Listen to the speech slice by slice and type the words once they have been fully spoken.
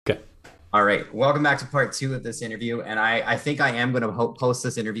All right. Welcome back to part two of this interview. And I think I am going to post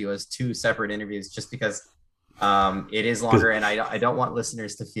this interview as two separate interviews just because it is Because longer and I don't want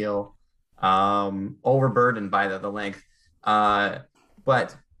listeners to feel overburdened by the length. Uh,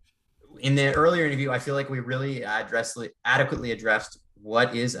 but in the earlier interview, I feel like we really adequately addressed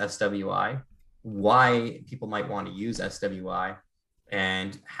what is SWI, why people might want to use SWI,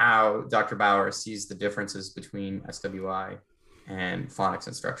 and how Dr. Bauer sees the differences between SWI and phonics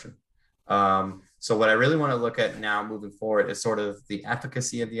instruction. So what I really want to look at now moving forward is sort of the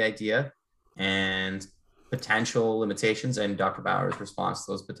efficacy of the idea and potential limitations and Dr. Bauer's response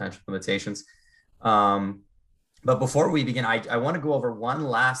to those potential limitations. Um, but before we begin, I want to go over one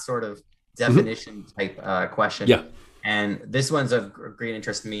last sort of mhm, definition type question. yeah, And this one's of great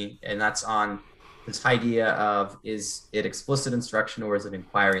interest to me. And that's on this idea of, is it explicit instruction or is it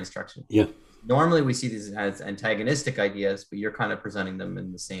inquiry instruction? yeah, Normally we see these as antagonistic ideas, but you're kind of presenting them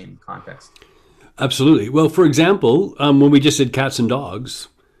in the same context. absolutely. Well, for example, when we just said cats and dogs,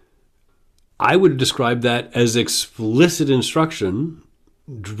 I would describe that as explicit instruction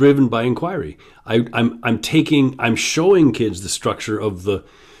driven by inquiry. I'm showing kids the structure of the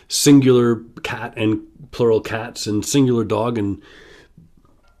singular cat and plural cats and singular dog and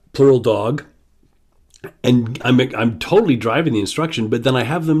plural dog, and I'm totally driving the instruction, but then I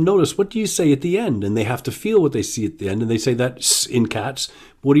have them notice, what do you say at the end? And they have to feel what they see at the end, and they say that in cats.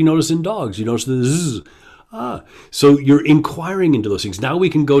 What do you notice in dogs? You notice the zzz. So you're inquiring into those things. Now we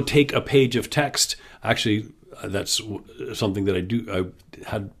can go take a page of text. Actually, that's something that I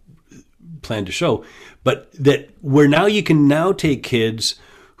had planned to show, but that where now you can now take kids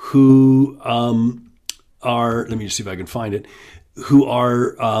who are, let me just see if I can find it, who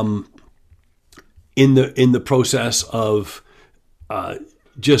are in the process of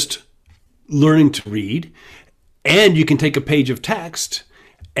just learning to read, and you can take a page of text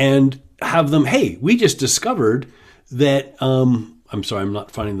and have them, hey, we just discovered that I'm sorry, I'm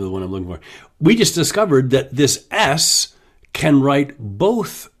not finding the one I'm looking for. We just discovered that this S can write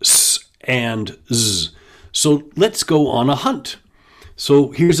both S and Z. So let's go on a hunt.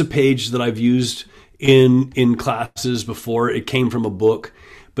 So here's a page that I've used in classes before. It came from a book.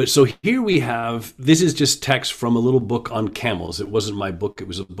 But so here we have, this is just text from a little book on camels. It wasn't my book. It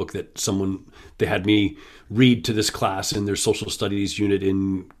was a book that they had me read to this class in their social studies unit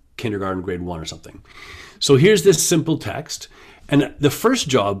in kindergarten, grade 1 or something. So here's this simple text. And the first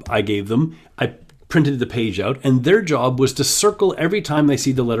job I gave them, I printed the page out, and their job was to circle every time they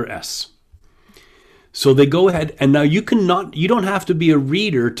see the letter S. So they go ahead, and now you don't have to be a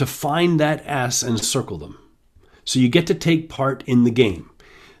reader to find that S and circle them. So you get to take part in the game.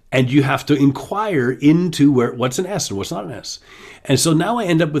 And you have to inquire into what's an S and what's not an S. And so now I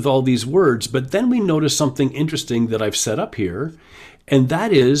end up with all these words, but then we notice something interesting that I've set up here, and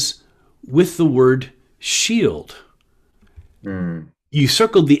that is with the word shield. Mm. You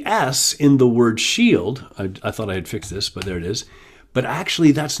circled the S in the word shield. I thought I had fixed this, but there it is. But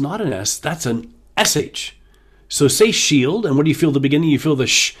actually, that's not an S, that's an SH. So say shield, and what do you feel at the beginning? You feel the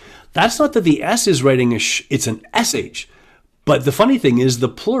sh. That's not that the S is writing a sh, it's an SH. But the funny thing is, the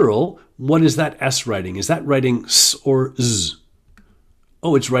plural, what is that S writing? Is that writing S or Z?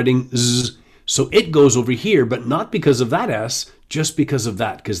 Oh, it's writing Z. So it goes over here, but not because of that S, just because of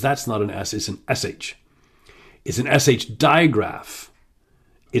that, because that's not an S, it's an SH. It's an SH digraph.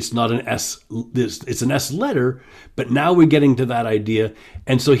 It's not an S, it's an S letter, but now we're getting to that idea.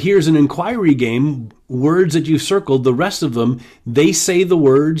 And so here's an inquiry game, words that you've circled, the rest of them, they say the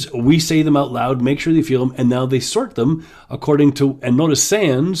words, we say them out loud, make sure they feel them, and now they sort them according to, and notice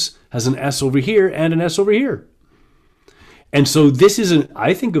Sans has an S over here and an S over here. And so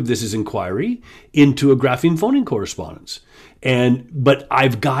I think of this as inquiry into a grapheme phoning correspondence. But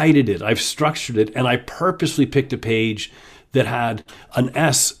I've guided it, I've structured it, and I purposely picked a page that had an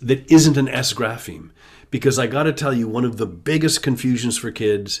S that isn't an S grapheme. Because I got to tell you, one of the biggest confusions for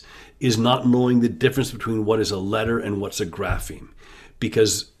kids is not knowing the difference between what is a letter and what's a grapheme.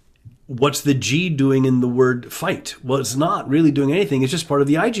 Because what's the G doing in the word fight? Well, it's not really doing anything. It's just part of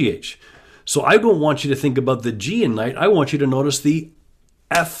the IGH. So I don't want you to think about the G in night. I want you to notice the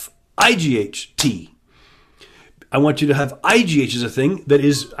FIGHT. I want you to have IGH as a thing that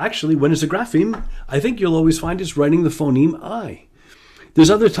is actually, when it's a grapheme, I think you'll always find it's writing the phoneme I. There's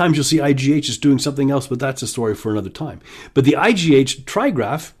other times you'll see IGH is doing something else, but that's a story for another time. But the IGH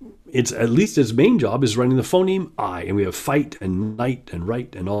trigraph, it's at least its main job is writing the phoneme I. And we have fight and night and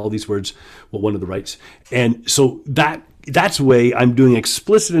right and all these words, well, one of the rights. And so that's the way I'm doing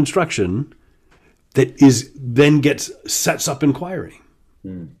explicit instruction that is then sets up inquiry.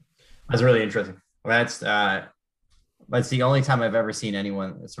 Mm. That's really interesting. That's It's the only time I've ever seen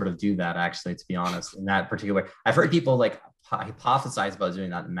anyone sort of do that, actually, to be honest, in that particular way. I've heard people like hypothesize about doing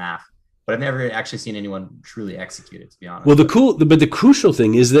that in math, but I've never actually seen anyone truly execute it, to be honest. Well, but the crucial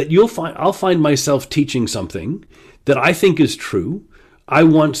thing is that I'll find myself teaching something that I think is true. I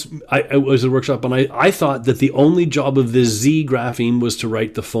was at a workshop and I thought that the only job of the Z grapheme was to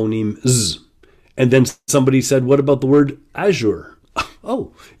write the phoneme Z. And then somebody said, what about the word azure?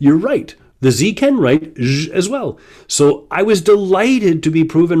 Oh, you're right. The Z can write Z as well. So I was delighted to be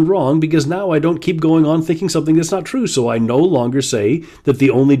proven wrong, because now I don't keep going on thinking something that's not true. So I no longer say that the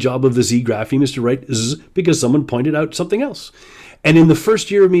only job of the Z grapheme is to write Z because someone pointed out something else. And in the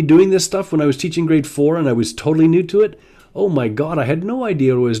first year of me doing this stuff, when I was teaching grade 4 and I was totally new to it, oh my God, I had no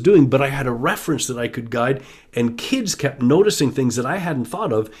idea what I was doing, but I had a reference that I could guide, and kids kept noticing things that I hadn't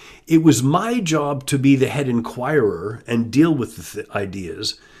thought of. It was my job to be the head inquirer and deal with the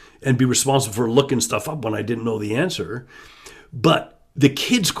ideas and be responsible for looking stuff up when I didn't know the answer. But the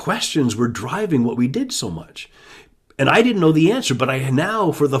kids' questions were driving what we did so much. And I didn't know the answer, but I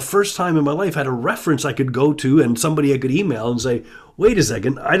now, for the first time in my life, had a reference I could go to and somebody I could email and say, wait a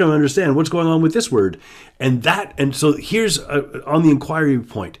second, I don't understand what's going on with this word. And so here's on the inquiry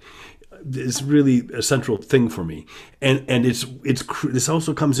point. It's really a central thing for me. And this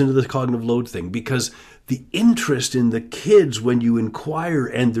also comes into the cognitive load thing, because the interest in the kids when you inquire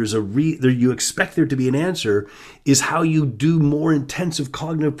and you expect there to be an answer is how you do more intensive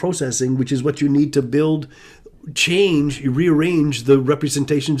cognitive processing, which is what you need to build, rearrange the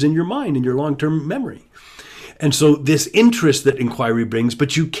representations in your mind, in your long-term memory. And so this interest that inquiry brings,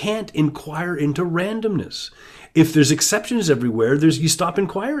 but you can't inquire into randomness. If there's exceptions everywhere, you stop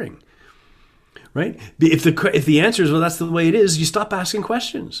inquiring, right? If the answer is, well, that's the way it is, you stop asking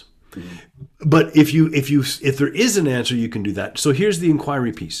questions. Mm-hmm. But if there is an answer, you can do that. So here's the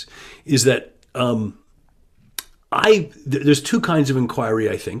inquiry piece, is that there's two kinds of inquiry,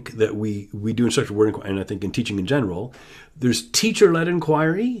 I think, that we do in structured word inquiry, and I think in teaching in general. There's teacher-led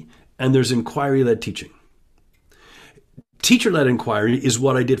inquiry, and there's inquiry-led teaching. Teacher-led inquiry is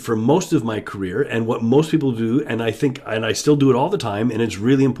what I did for most of my career and what most people do, and I still do it all the time, and it's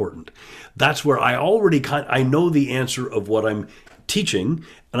really important. That's where I know the answer of what I'm teaching,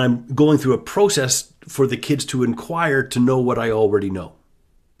 and I'm going through a process for the kids to inquire to know what I already know.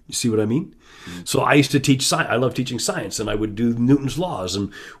 You see what I mean? Mm-hmm. So I used to teach science. I love teaching science, and I would do Newton's laws,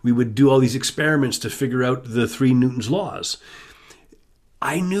 and we would do all these experiments to figure out the 3 Newton's laws.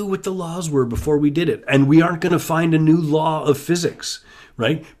 I knew what the laws were before we did it, and we aren't going to find a new law of physics,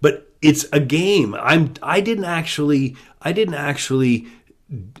 right? But it's a game. I didn't actually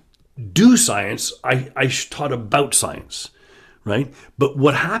do science. I taught about science, right? But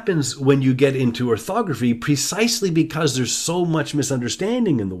what happens when you get into orthography, precisely because there's so much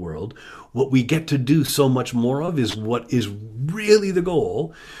misunderstanding in the world, what we get to do so much more of is what is really the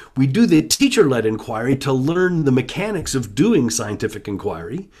goal. We do the teacher-led inquiry to learn the mechanics of doing scientific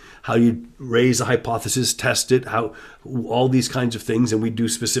inquiry, how you raise a hypothesis, test it, how all these kinds of things, and we do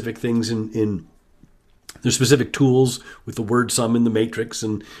specific things in there's specific tools with the word sum in the matrix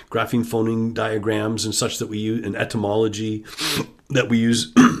and grapheme phoneme diagrams and such that we use, and etymology that we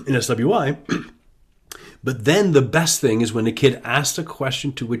use in SWI. But then the best thing is when a kid asks a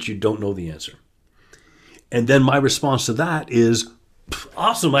question to which you don't know the answer. And then my response to that is,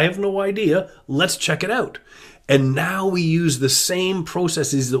 awesome, I have no idea. Let's check it out. And now we use the same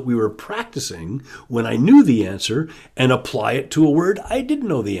processes that we were practicing when I knew the answer and apply it to a word I didn't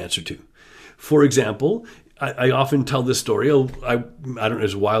know the answer to. For example, I often tell this story. I don't know, it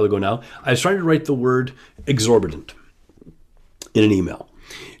was a while ago now. I was trying to write the word exorbitant in an email.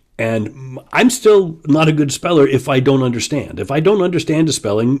 And I'm still not a good speller if I don't understand. If I don't understand a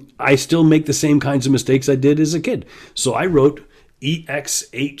spelling, I still make the same kinds of mistakes I did as a kid. So I wrote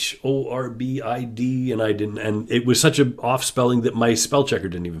EXHORBID, and I didn't, and it was such an off spelling that my spell checker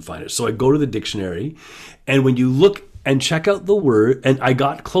didn't even find it. So I go to the dictionary, and when you look and check out the word, and I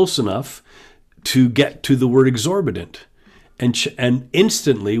got close enough to get to the word exorbitant, and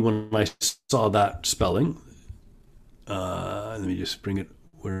instantly when I saw that spelling, let me just bring it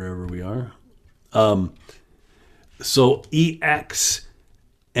wherever we are. So EX,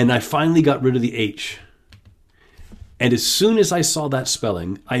 and I finally got rid of the H. And as soon as I saw that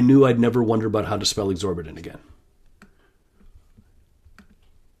spelling, I knew I'd never wonder about how to spell exorbitant again.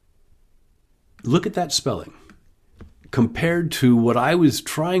 Look at that spelling compared to what I was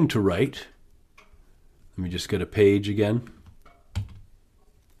trying to write. Let me just get a page again.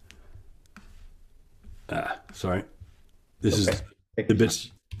 Sorry. This is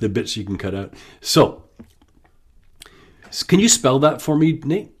the bits you can cut out. So, can you spell that for me,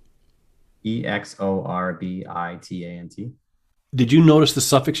 Nate? Exorbitant. Did you notice the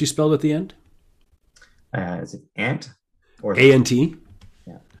suffix you spelled at the end? Is it ant or A-N-T.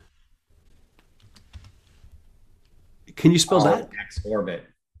 yeah? Can you spell that? Exorbit.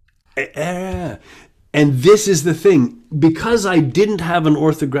 Eh, And this is the thing. Because I didn't have an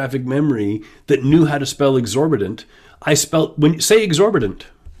orthographic memory that knew how to spell exorbitant, I spelled, when you say exorbitant,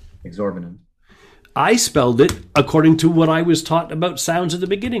 Exorbitant. I spelled it according to what I was taught about sounds at the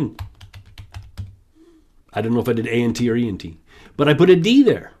beginning. I don't know if I did A-N-T or E-N-T, but I put a D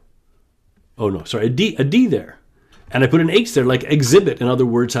there. Oh no, sorry, a D there. And I put an H there, like exhibit, and other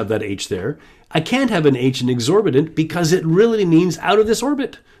words have that H there. I can't have an H in exorbitant because it really means out of this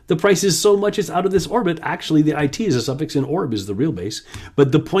orbit. The price is so much it's out of this orbit. Actually, the IT is a suffix and orb is the real base.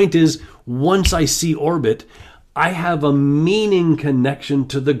 But the point is, once I see orbit, I have a meaning connection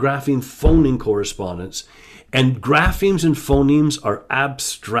to the grapheme phoneme correspondence. And graphemes and phonemes are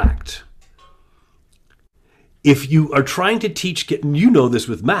abstract. If you are trying to teach kids, you know this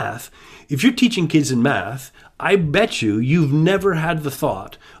with math, if you're teaching kids in math, I bet you've never had the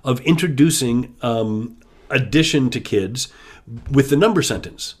thought of introducing addition to kids with the number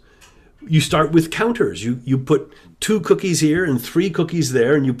sentence. You start with counters. You put 2 cookies here and 3 cookies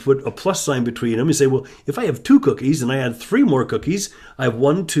there, and you put a plus sign between them. You say, well, if I have 2 cookies and I add 3 more cookies, I have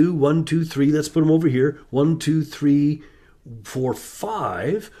 1, 2, 1, 2, 3. Let's put them over here. 1, 2, 3, 4,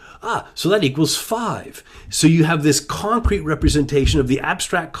 5. So that equals 5. So you have this concrete representation of the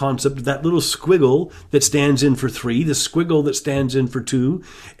abstract concept, that little squiggle that stands in for 3, the squiggle that stands in for 2,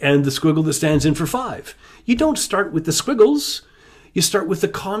 and the squiggle that stands in for 5. You don't start with the squiggles. You start with the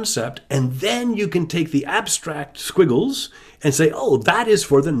concept, and then you can take the abstract squiggles and say, oh, that is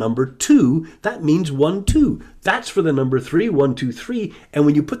for the number 2. That means 1, 2. That's for the number 3, 1, 2, 3. And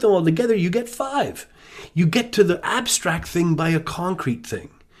when you put them all together, you get 5. You get to the abstract thing by a concrete thing.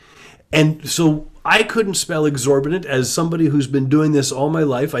 And so I couldn't spell exorbitant as somebody who's been doing this all my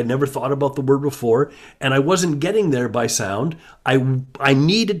life. I'd never thought about the word before, and I wasn't getting there by sound. I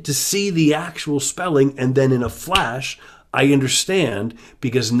needed to see the actual spelling, and then in a flash, I understand,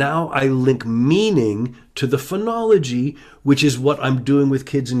 because now I link meaning to the phonology, which is what I'm doing with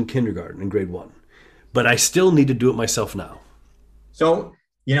kids in kindergarten in grade 1. But I still need to do it myself now. So,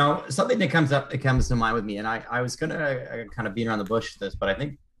 something that comes to mind with me, and I was going to kind of beat around the bush with this, but I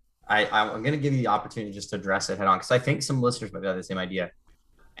think I'm going to give you the opportunity just to address it head on, because I think some listeners might have the same idea.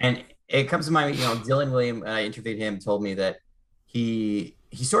 And it comes to mind, Dylan William, I interviewed him, told me that he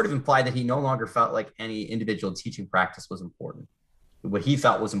sort of implied that he no longer felt like any individual teaching practice was important. What he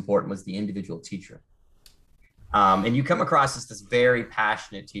felt was important was the individual teacher. And you come across as this very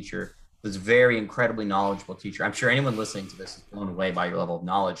passionate teacher, this very incredibly knowledgeable teacher. I'm sure anyone listening to this is blown away by your level of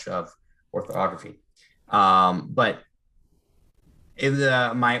knowledge of orthography. But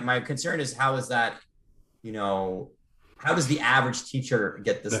my concern is, how is that, how does the average teacher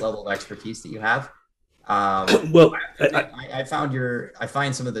get this level of expertise that you have? Well, I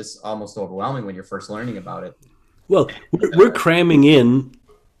find some of this almost overwhelming when you're first learning about it. Well, we're cramming in,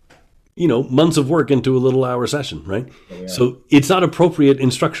 months of work into a little hour session, right? Yeah. So it's not appropriate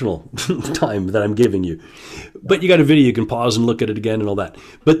instructional time that I'm giving you. But you got a video, you can pause and look at it again and all that.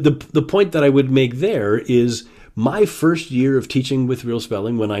 But the point that I would make there is, my first year of teaching with real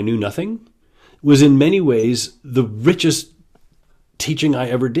spelling, when I knew nothing, was in many ways the richest teaching I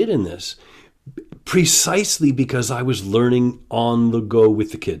ever did in this. Precisely because I was learning on the go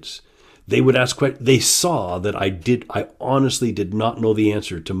with the kids. They would ask questions. They saw that I honestly did not know the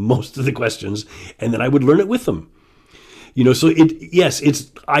answer to most of the questions, and then I would learn it with them. So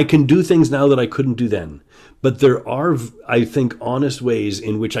I can do things now that I couldn't do then. But there are, I think, honest ways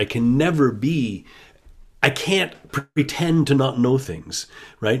in which I can't pretend to not know things,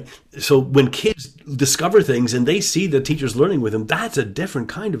 right? So when kids discover things and they see the teachers learning with them, that's a different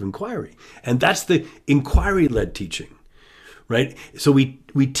kind of inquiry. And that's the inquiry-led teaching, right? So we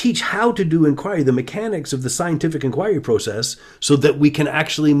teach how to do inquiry, the mechanics of the scientific inquiry process, so that we can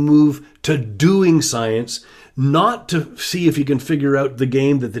actually move to doing science, not to see if you can figure out the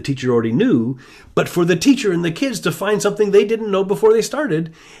game that the teacher already knew, but for the teacher and the kids to find something they didn't know before they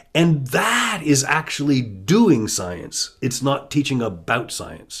started. And that is actually doing science. It's not teaching about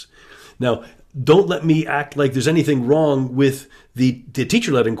science. Now, don't let me act like there's anything wrong with the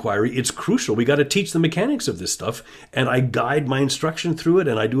teacher-led inquiry. It's crucial. We got to teach the mechanics of this stuff, and I guide my instruction through it,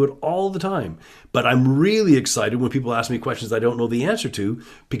 and I do it all the time. But I'm really excited when people ask me questions I don't know the answer to,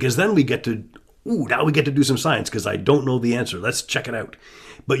 because then we get to now we get to do some science because I don't know the answer. Let's check it out.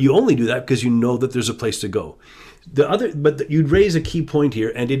 But you only do that because you know that there's a place to go. But you'd raise a key point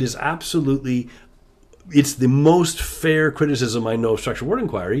here, and it is absolutely it's the most fair criticism I know of structured word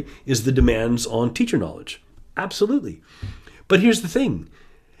inquiry is the demands on teacher knowledge. Absolutely. But here's the thing.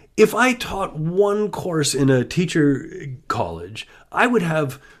 If I taught one course in a teacher college, I would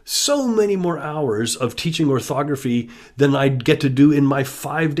have so many more hours of teaching orthography than I'd get to do in my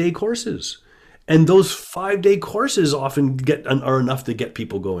 5-day courses. And those 5-day courses often are enough to get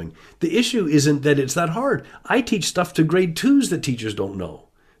people going. The issue isn't that it's that hard. I teach stuff to grade 2s that teachers don't know,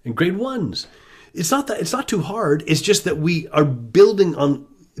 and grade 1s. It's not too hard. It's just that we are building on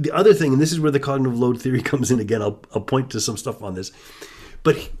the other thing, and this is where the cognitive load theory comes in again. I'll point to some stuff on this.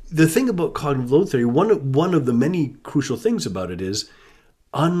 But the thing about cognitive load theory, one of the many crucial things about it is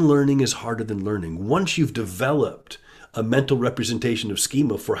unlearning is harder than learning. Once you've developed a mental representation of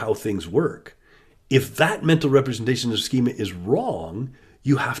schema for how things work, if that mental representation of schema is wrong,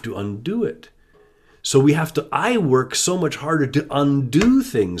 you have to undo it. So I work so much harder to undo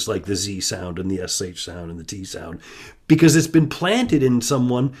things like the Z sound and the SH sound and the T sound, because it's been planted in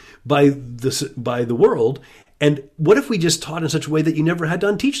someone by the world. And what if we just taught in such a way that you never had to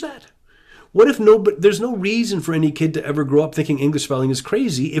unteach that? What if there's no reason for any kid to ever grow up thinking English spelling is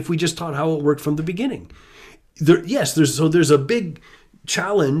crazy if we just taught how it worked from the beginning? There's a big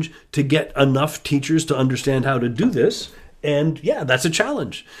challenge to get enough teachers to understand how to do this. And yeah, that's a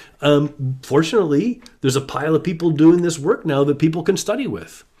challenge. Fortunately, there's a pile of people doing this work now that people can study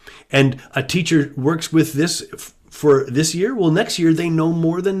with. And a teacher works with this for this year. Well, next year they know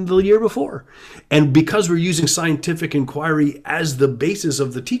more than the year before. And because we're using scientific inquiry as the basis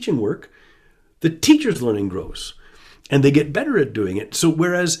of the teaching work, the teacher's learning grows and they get better at doing it. So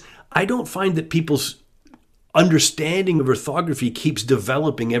whereas I don't find that people's understanding of orthography keeps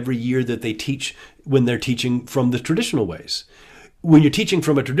developing every year that they teach when they're teaching from the traditional ways. When you're teaching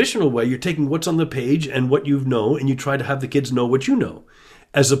from a traditional way, you're taking what's on the page and what you know, and you try to have the kids know what you know,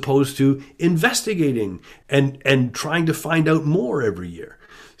 as opposed to investigating and trying to find out more every year.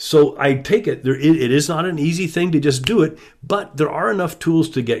 So I take it, it is not an easy thing to just do it, but there are enough tools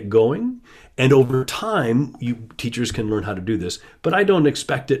to get going. And over time, teachers can learn how to do this. But I don't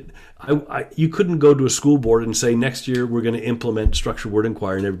expect it. You couldn't go to a school board and say, next year we're going to implement structured word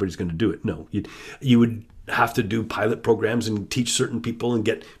inquiry and everybody's going to do it. No, you would have to do pilot programs and teach certain people and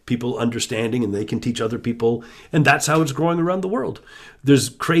get people understanding, and they can teach other people. And that's how it's growing around the world. There's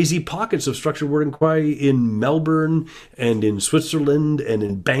crazy pockets of structured word inquiry in Melbourne and in Switzerland and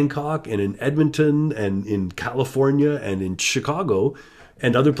in Bangkok and in Edmonton and in California and in Chicago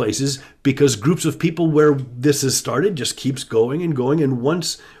and other places, because groups of people where this has started just keeps going and going. And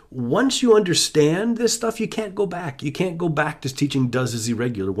once you understand this stuff, you can't go back. You can't go back to teaching does is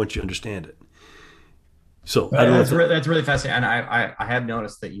irregular once you understand it. So that's really fascinating. And I have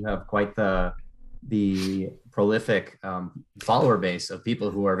noticed that you have quite the prolific follower base of people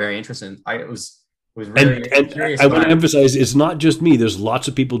who are very interested. I was really curious. I want to emphasize, it's not just me. There's lots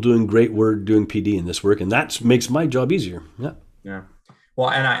of people doing great work, doing PD in this work, and that makes my job easier. Yeah. Well,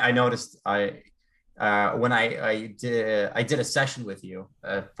 and I noticed when I did a session with you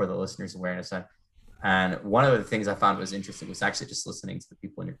for the listeners' awareness, and one of the things I found was interesting was actually just listening to the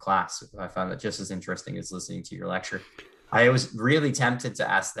people in your class. I found that just as interesting as listening to your lecture. I was really tempted to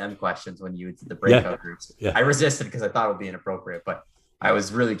ask them questions when you did the breakout groups. Yeah. I resisted because I thought it would be inappropriate, but I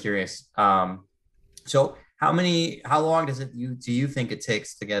was really curious. So how long do you think it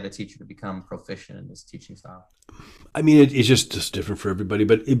takes to get a teacher to become proficient in this teaching style? I mean, it's just different for everybody.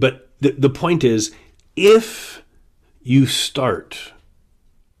 But the point is, if you start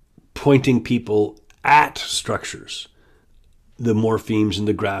pointing people at structures, the morphemes and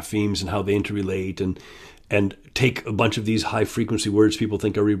the graphemes and how they interrelate, and take a bunch of these high frequency words people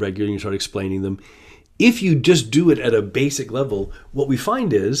think are irregular and you start explaining them. If you just do it at a basic level, what we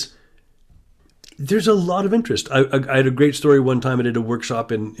find is there's a lot of interest. I had a great story one time. I did a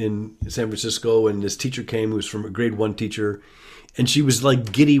workshop in San Francisco, and this teacher came who was from a grade 1 teacher, and she was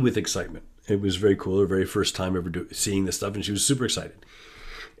like giddy with excitement. It was very cool, her very first time ever seeing this stuff, and she was super excited.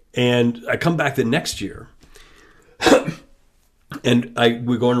 And I come back the next year, and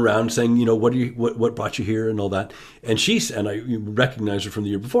we're going around saying, what brought you here and all that. And I recognize her from the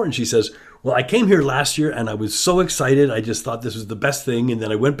year before, and she says, well, I came here last year and I was so excited. I just thought this was the best thing. And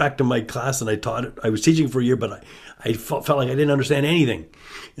then I went back to my class and I taught it. I was teaching for a year, but I felt like I didn't understand anything.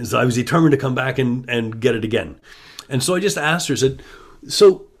 And so I was determined to come back and get it again. And so I just asked her, said,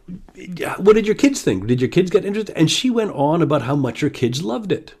 so what did your kids think? Did your kids get interested? And she went on about how much her kids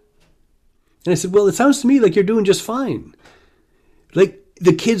loved it. And I said, well, it sounds to me like you're doing just fine. Like,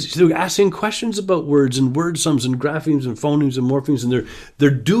 the kids, they're asking questions about words and word sums and graphemes and phonemes and morphemes, and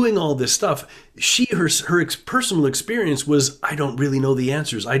they're doing all this stuff. Her personal experience was, I don't really know the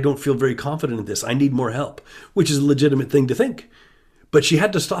answers. I don't feel very confident in this. I need more help, which is a legitimate thing to think. But she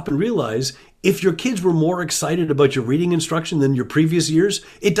had to stop and realize, if your kids were more excited about your reading instruction than your previous years,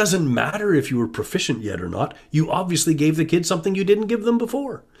 it doesn't matter if you were proficient yet or not. You obviously gave the kids something you didn't give them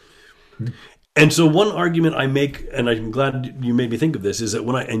before. And so one argument I make, and I'm glad you made me think of this, is that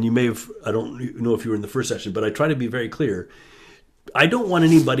and you may have, I don't know if you were in the first session, but I try to be very clear. I don't want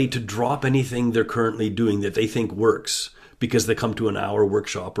anybody to drop anything they're currently doing that they think works because they come to an hour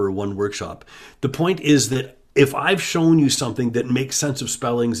workshop or one workshop. The point is that if I've shown you something that makes sense of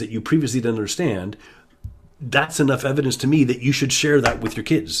spellings that you previously didn't understand, that's enough evidence to me that you should share that with your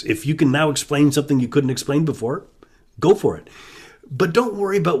kids. If you can now explain something you couldn't explain before, go for it. But don't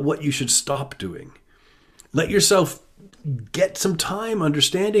worry about what you should stop doing. Let yourself get some time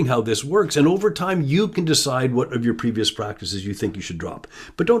understanding how this works. And over time, you can decide what of your previous practices you think you should drop.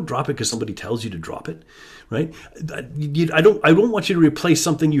 But don't drop it because somebody tells you to drop it, right? I don't want you to replace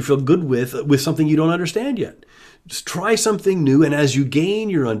something you feel good with something you don't understand yet. Just try something new, and as you gain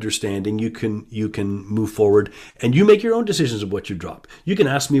your understanding, you can move forward, and you make your own decisions of what you drop. You can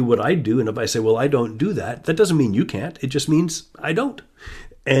ask me what I do, and if I say, well, I don't do that, that doesn't mean you can't. It just means I don't.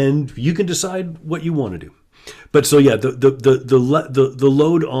 And you can decide what you want to do. But so yeah, the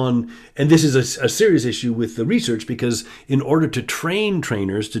load on, and this is a serious issue with the research, because in order to train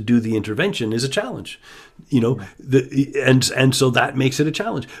trainers to do the intervention is a challenge, and so that makes it a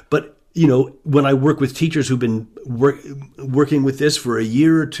challenge. But when I work with teachers who've been working with this for a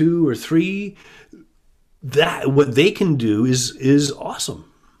year or two or three, that what they can do is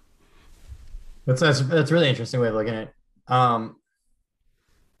awesome. That's a really interesting way of looking at it.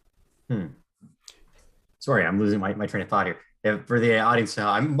 Sorry, I'm losing my train of thought here. For the audience,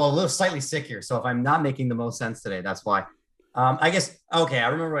 I'm a little slightly sick here, so if I'm not making the most sense today, that's why. I guess, okay, I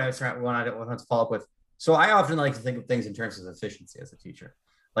remember what I wanted to follow up with. So I often like to think of things in terms of efficiency as a teacher.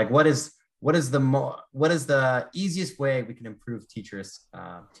 Like, what is the easiest way we can improve teachers'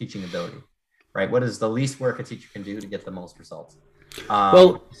 teaching ability, right? What is the least work a teacher can do to get the most results?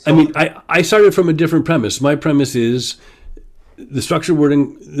 I started from a different premise. My premise is the structured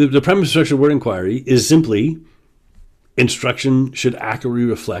wording. The premise of structured word inquiry is simply instruction should accurately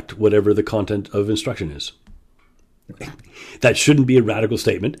reflect whatever the content of instruction is. That shouldn't be a radical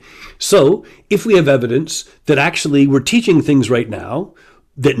statement. So if we have evidence that actually we're teaching things right now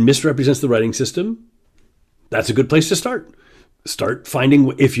that misrepresents the writing system, that's a good place to start. Start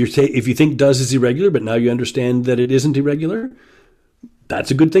finding, if you think does is irregular, but now you understand that it isn't irregular,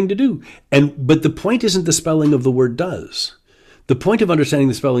 that's a good thing to do. But the point isn't the spelling of the word does. The point of understanding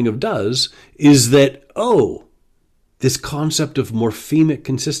the spelling of does is that, this concept of morphemic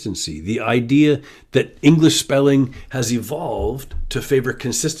consistency, the idea that English spelling has evolved to favor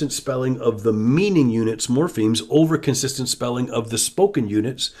consistent spelling of the meaning units, morphemes, over consistent spelling of the spoken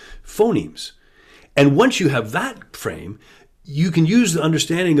units, phonemes. And once you have that frame, you can use the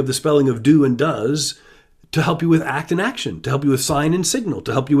understanding of the spelling of do and does to help you with act and action, to help you with sign and signal,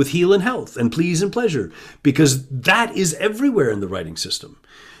 to help you with heal and health and please and pleasure, because that is everywhere in the writing system.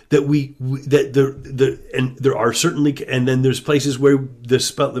 There are certainly, and then there's places where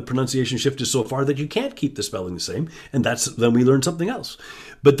the pronunciation shift is so far that you can't keep the spelling the same, and then we learn something else.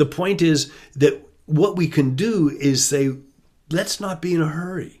 But the point is that what we can do is say, let's not be in a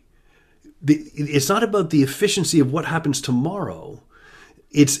hurry. It's not about the efficiency of what happens tomorrow.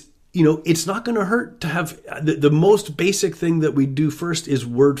 It's not going to hurt to have the most basic thing that we do first is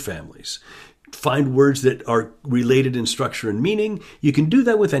word families. Find words that are related in structure and meaning. You can do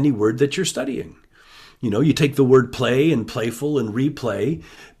that with any word that you're studying. You take the word play and playful and replay,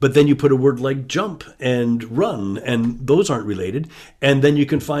 but then you put a word like jump and run, and those aren't related. And then you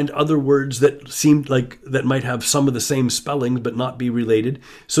can find other words that seem like that might have some of the same spelling but not be related.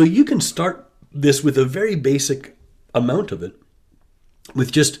 So you can start this with a very basic amount of it,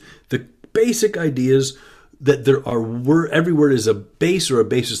 with just the basic ideas that every word is a base, or a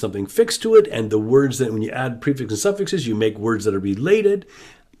base is something fixed to it, and the words that when you add prefixes and suffixes, you make words that are related.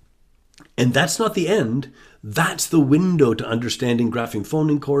 And that's not the end. That's the window to understanding grapheme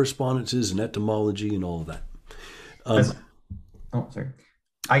phoneme correspondences and etymology and all of that. Sorry.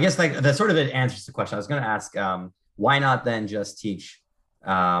 I guess that sort of answers the question. I was going to ask, why not then just teach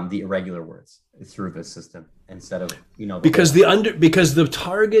the irregular words through this system instead of because the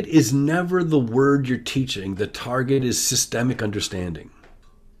target is never the word you're teaching. The target is systemic understanding,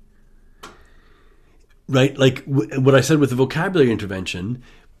 right? Like what I said with the vocabulary intervention,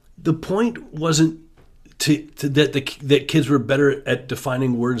 the point wasn't that kids were better at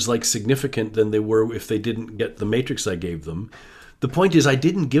defining words like significant than they were if they didn't get the matrix I gave them. The point is, I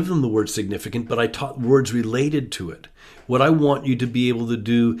didn't give them the word significant, but I taught words related to it. What I want you to be able to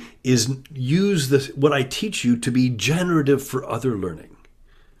do is use what I teach you to be generative for other learning.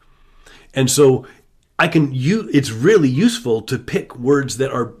 And so it's really useful to pick words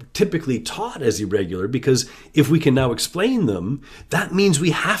that are typically taught as irregular, because if we can now explain them, that means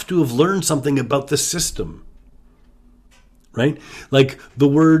we have to have learned something about the system, right? Like the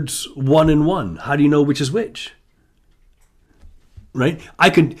words one and one. How do you know which is which? Right?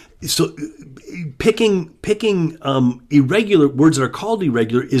 Picking irregular words that are called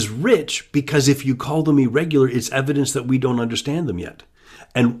irregular is rich, because if you call them irregular, it's evidence that we don't understand them yet.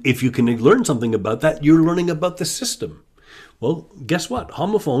 And if you can learn something about that, you're learning about the system. Well, guess what?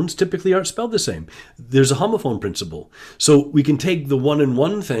 Homophones typically aren't spelled the same. There's a homophone principle. So we can take the one and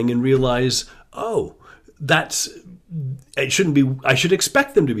one thing and realize, I should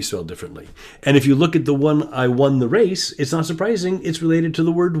expect them to be spelled differently. And if you look at the one, I won the race, it's not surprising it's related to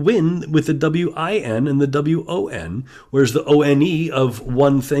the word win with the W-I-N and the W-O-N, whereas the O-N-E of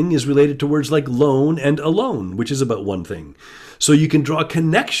one thing is related to words like loan and alone, which is about one thing. So you can draw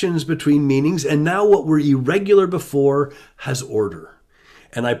connections between meanings, and now what were irregular before has order.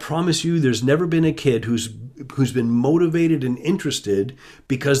 And I promise you, there's never been a kid who's been motivated and interested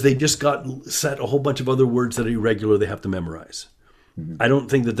because they just got set a whole bunch of other words that are irregular they have to memorize. Mm-hmm. I don't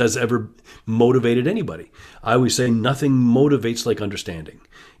think that that's ever motivated anybody. I always say nothing motivates like understanding.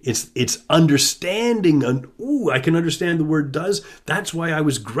 It's understanding. I can understand the word does. That's why I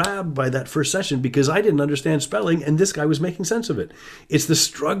was grabbed by that first session, because I didn't understand spelling and this guy was making sense of it. It's the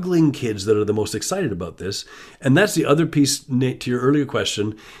struggling kids that are the most excited about this. And that's the other piece, Nate, to your earlier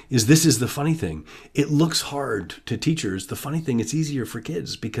question, is this is the funny thing. It looks hard to teachers. The funny thing, it's easier for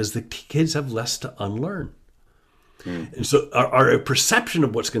kids because the kids have less to unlearn. And so our perception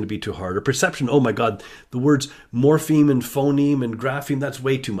of what's going to be too hard, a perception, oh my God, the words morpheme and phoneme and grapheme, that's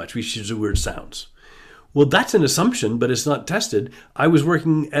way too much. We should do weird sounds. Well, that's an assumption, but it's not tested. I was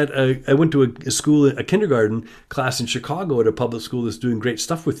working I went to a school, a kindergarten class in Chicago at a public school that's doing great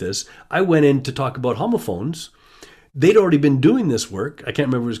stuff with this. I went in to talk about homophones. They'd already been doing this work. I can't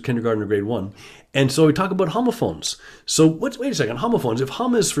remember if it was kindergarten or grade 1. And so we talk about homophones. So wait a second, homophones. If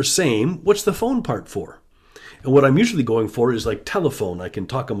hum is for same, what's the phone part for? And what I'm usually going for is like telephone. I can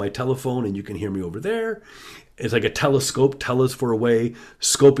talk on my telephone and you can hear me over there. It's like a telescope. Tele is for away.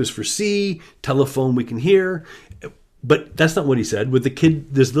 Scope is for see. Telephone we can hear. But that's not what he said. With the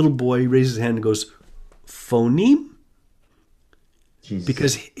kid, this little boy raises his hand and goes, phoneme? Jesus.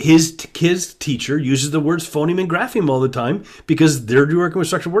 Because his teacher uses the words phoneme and grapheme all the time because they're working with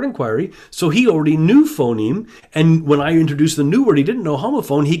structured word inquiry. So he already knew phoneme. And when I introduced the new word, he didn't know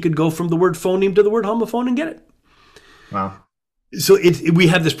homophone. He could go from the word phoneme to the word homophone and get it. Wow. So we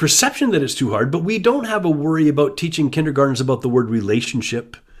have this perception that it's too hard, but we don't have a worry about teaching kindergartners about the word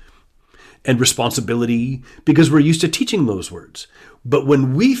relationship and responsibility because we're used to teaching those words. But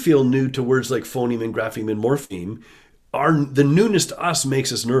when we feel new to words like phoneme and grapheme and morpheme, the newness to us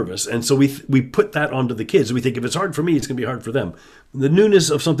makes us nervous. And so we put that onto the kids. We think if it's hard for me, it's going to be hard for them. The newness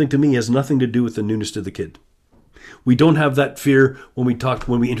of something to me has nothing to do with the newness to the kid. We don't have that fear when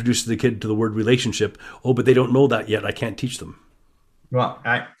we introduce the kid to the word relationship. Oh, but they don't know that yet. I can't teach them. Well,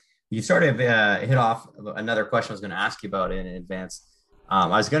 you sort of hit off another question I was going to ask you about in advance. I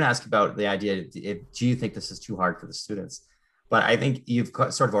was going to ask about the idea, do you think this is too hard for the students? But I think you've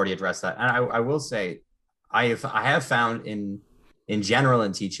sort of already addressed that. And I will say, I have found in general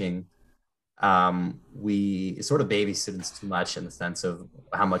in teaching, we sort of baby students too much in the sense of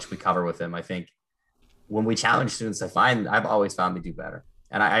how much we cover with them. I think when we challenge students, I've always found they do better.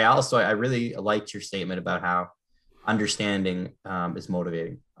 And I really liked your statement about how understanding is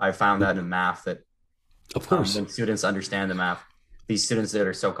motivating. I found that in math that of course when students understand the math, these students that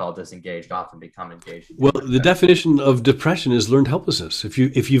are so-called disengaged often become engaged. Well, the definition of depression is learned helplessness. If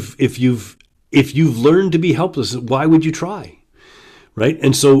you've learned to be helpless, why would you try? Right?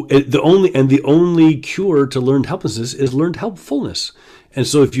 And so the only cure to learned helplessness is learned helpfulness. And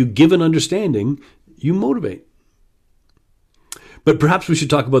so if you give an understanding, you motivate. But perhaps we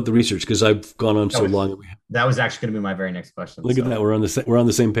should talk about the research because I've gone on so long. That was actually going to be my very next question. Look at that. We're on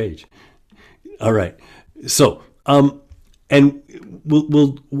the same page. All right. So, and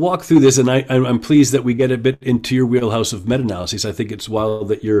we'll walk through this, and I'm pleased that we get a bit into your wheelhouse of meta-analyses. I think it's wild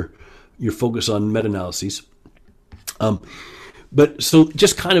that you're focused on meta-analyses. But so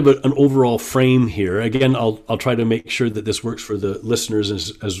just kind of an overall frame here. Again, I'll try to make sure that this works for the listeners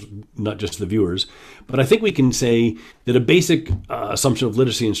as not just the viewers. But I think we can say that a basic assumption of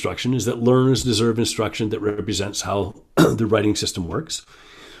literacy instruction is that learners deserve instruction that represents how the writing system works.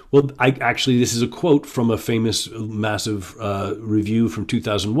 Well, this is a quote from a famous massive review from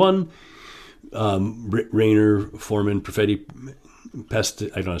 2001. Rayner, Foreman, Perfetti, Pest, I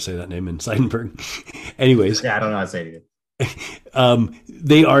don't know how to say that name, and Seidenberg. Anyways. Yeah, I don't know how to say it either.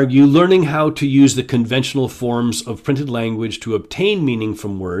 They argue learning how to use the conventional forms of printed language to obtain meaning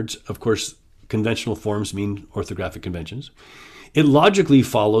from words. Of course, conventional forms mean orthographic conventions. It logically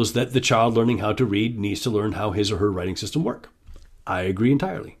follows that the child learning how to read needs to learn how his or her writing system work. I agree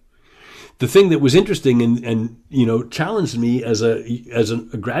entirely. The thing that was interesting and challenged me as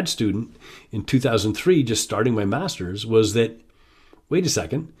a grad student in 2003, just starting my master's, was that, wait a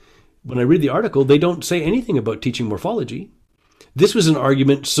second, when I read the article, they don't say anything about teaching morphology. This was an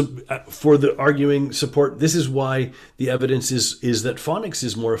argument for the arguing support. This is why the evidence is that phonics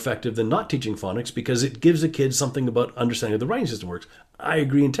is more effective than not teaching phonics, because it gives a kid something about understanding how the writing system works. I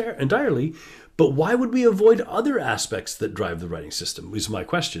agree entirely. But why would we avoid other aspects that drive the writing system is my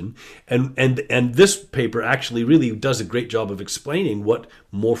question. And this paper actually really does a great job of explaining what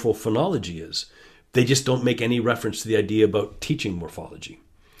morphophonology is. They just don't make any reference to the idea about teaching morphology.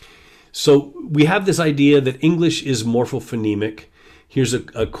 So we have this idea that English is morphophonemic. Here's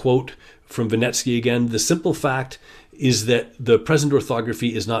a quote from Vinetsky again. The simple fact is that the present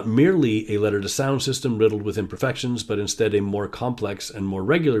orthography is not merely a letter-to-sound system riddled with imperfections, but instead a more complex and more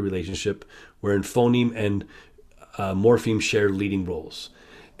regular relationship wherein phoneme and morpheme share leading roles.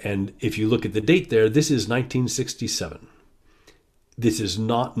 And if you look at the date there, this is 1967. This is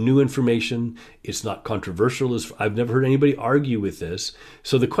not new information. It's not controversial. I've never heard anybody argue with this.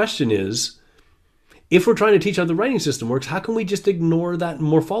 So the question is, if we're trying to teach how the writing system works, how can we just ignore that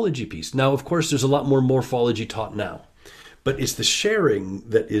morphology piece? Now, of course, there's a lot more morphology taught now, but it's the sharing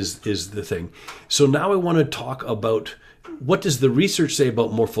that is the thing. So now I want to talk about what does the research say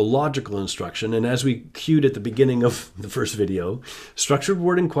about morphological instruction? And as we cued at the beginning of the first video, structured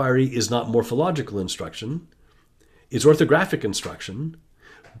word inquiry is not morphological instruction. It's orthographic instruction,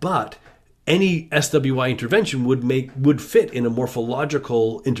 but any SWI intervention would fit in a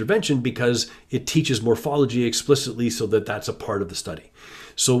morphological intervention because it teaches morphology explicitly, so that that's a part of the study.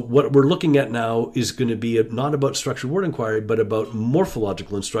 So what we're looking at now is going to be not about structured word inquiry, but about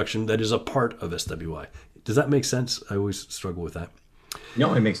morphological instruction that is a part of SWI. Does that make sense? I always struggle with that.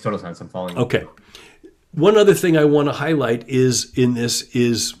 No, it makes total sense. I'm following. Okay. One other thing I want to highlight is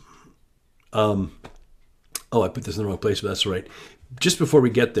I put this in the wrong place, but that's all right. Just before we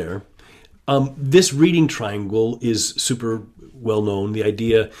get there, this reading triangle is super well known. The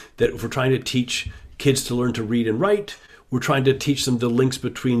idea that if we're trying to teach kids to learn to read and write, we're trying to teach them the links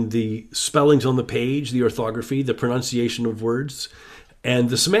between the spellings on the page, the orthography, the pronunciation of words, and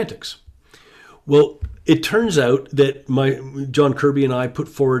the semantics. Well, it turns out that John Kirby and I put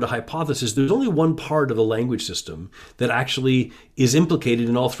forward a hypothesis. There's only one part of the language system that actually is implicated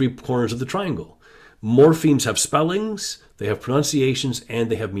in all three corners of the triangle. Morphemes have spellings, they have pronunciations, and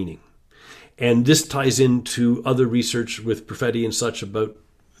they have meaning. And this ties into other research with Perfetti and such about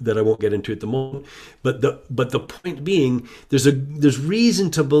that I won't get into at the moment. But the point being, there's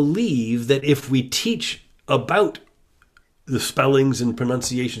reason to believe that if we teach about the spellings and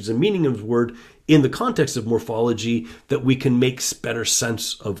pronunciations and meaning of the word in the context of morphology, that we can make better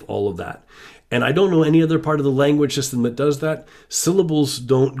sense of all of that. And I don't know any other part of the language system that does that. Syllables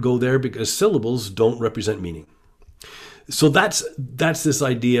don't go there because syllables don't represent meaning. So that's this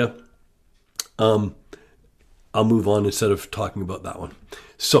idea. I'll move on instead of talking about that one.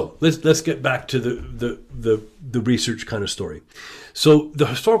 So let's get back to the research kind of story. So the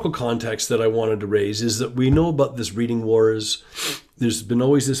historical context that I wanted to raise is that we know about this reading wars. There's been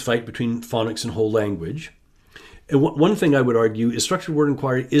always this fight between phonics and whole language. And one thing I would argue is structured word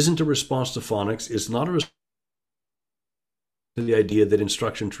inquiry isn't a response to phonics. It's not a response to the idea that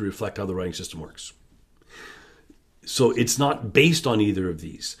instruction should reflect how the writing system works. So it's not based on either of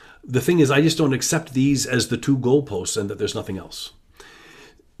these. The thing is, I just don't accept these as the two goalposts and that there's nothing else.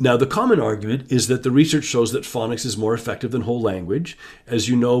 Now, the common argument is that the research shows that phonics is more effective than whole language. As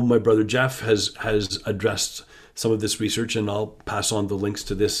you know, my brother Jeff has addressed some of this research, and I'll pass on the links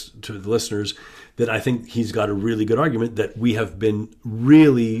to this to the listeners, that I think he's got a really good argument that we have been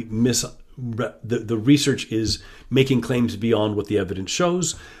really the research is making claims beyond what the evidence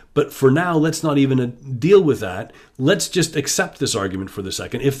shows. But for now, let's not even deal with that. Let's just accept this argument for the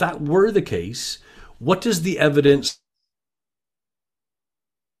second. If that were the case, what does the evidence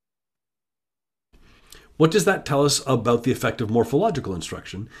What does that tell us about the effect of morphological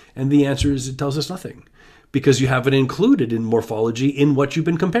instruction? And the answer is it tells us nothing, because you haven't included in morphology in what you've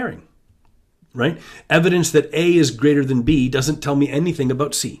been comparing, right? Evidence that A is greater than B doesn't tell me anything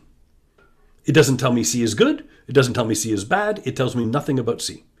about C. It doesn't tell me C is good. It doesn't tell me C is bad. It tells me nothing about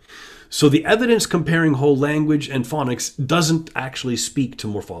C. So the evidence comparing whole language and phonics doesn't actually speak to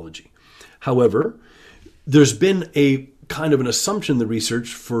morphology. However, there's been a kind of an assumption in the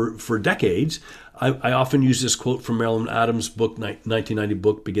research for decades. I often use this quote from Marilyn Adams' book, 1990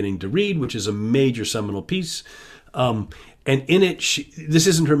 book, Beginning to Read, which is a major seminal piece. And in it, this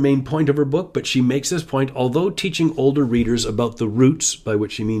isn't her main point of her book, but she makes this point: although teaching older readers about the roots, by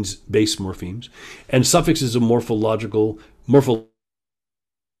which she means base morphemes, and suffixes of morphological,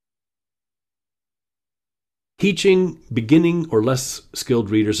 teaching beginning or less skilled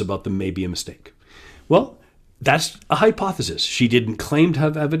readers about them may be a mistake. Well, that's a hypothesis. She didn't claim to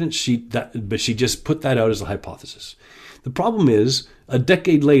have evidence, but she just put that out as a hypothesis. The problem is, a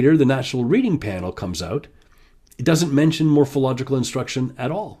decade later, the National Reading Panel comes out. It doesn't mention morphological instruction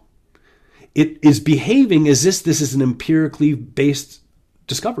at all. It is behaving as if this is an empirically based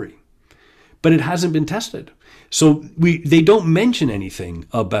discovery, but it hasn't been tested. So they don't mention anything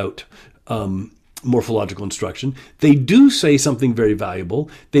about morphological instruction. They do say something very valuable.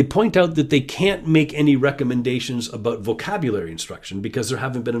 They point out that they can't make any recommendations about vocabulary instruction because there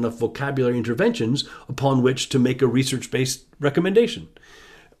haven't been enough vocabulary interventions upon which to make a research-based recommendation.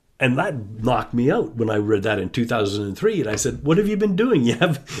 And that knocked me out when I read that in 2003. And I said, what have you been doing? You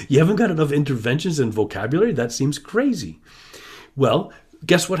haven't got enough interventions in vocabulary? That seems crazy. Well,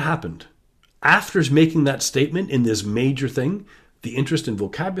 guess what happened? After making that statement in this major thing, the interest in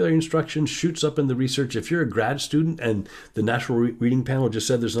vocabulary instruction shoots up in the research. If you're a grad student and the National Reading Panel just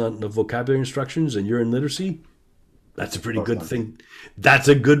said there's not enough vocabulary instructions and you're in literacy, that's a pretty good thing. That's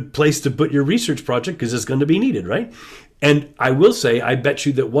a good place to put your research project because it's going to be needed, right? And I will say, I bet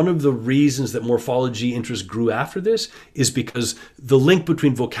you that one of the reasons that morphology interest grew after this is because the link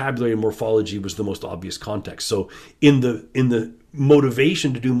between vocabulary and morphology was the most obvious context. So in the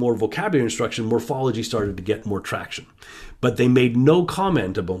motivation to do more vocabulary instruction, morphology started to get more traction. But they made no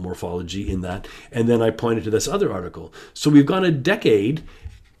comment about morphology in that. And then I pointed to this other article. So we've gone a decade,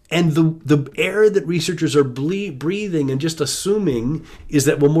 and the air that researchers are breathing and just assuming is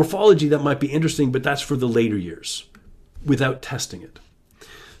that, well, morphology, that might be interesting, but that's for the later years, without testing it.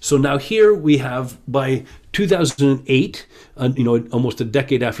 So now here we have, by 2008, almost a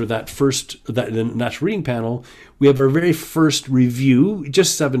decade after the National Reading Panel, we have our very first review,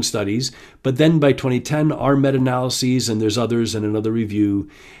 just 7 studies. But then by 2010, our meta-analyses, and there's others, and another review.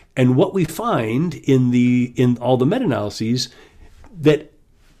 And what we find in all the meta-analyses, that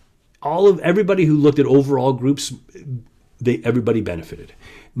everybody who looked at overall groups, everybody benefited.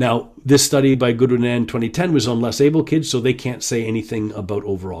 Now, this study by Goodwin in 2010 was on less able kids, so they can't say anything about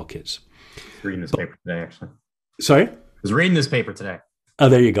overall kids. Reading this paper today, actually. Sorry? I was reading this paper today. Oh,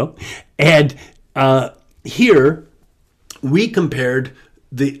 there you go. And here we compared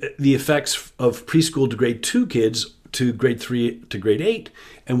the effects of preschool to grade 2 kids to grade 3 to grade 8.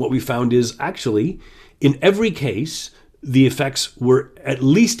 And what we found is actually, in every case, the effects were at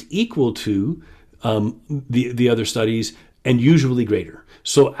least equal to the other studies, and usually greater.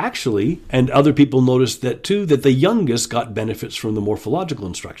 So actually, and other people noticed that too, that the youngest got benefits from the morphological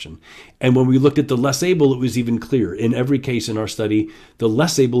instruction. And when we looked at the less able, it was even clearer. In every case in our study, the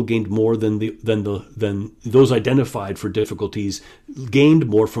less able gained more than those identified for difficulties gained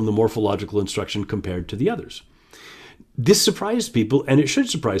more from the morphological instruction compared to the others. This surprised people, and it should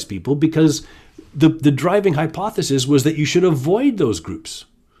surprise people, because the driving hypothesis was that you should avoid those groups.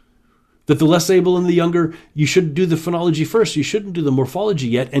 That the less able and the younger, you should do the phonology first. You shouldn't do the morphology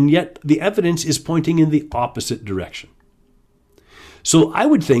yet. And yet the evidence is pointing in the opposite direction. So I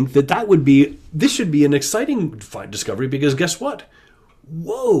would think that this should be an exciting discovery, because guess what?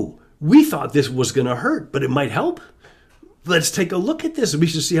 Whoa, we thought this was going to hurt, but it might help. Let's take a look at this. We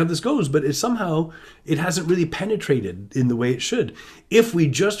should see how this goes. But it hasn't really penetrated in the way it should. If we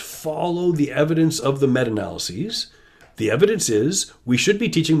just follow the evidence of the meta-analyses, the evidence is we should be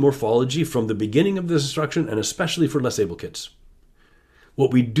teaching morphology from the beginning of this instruction, and especially for less able kids.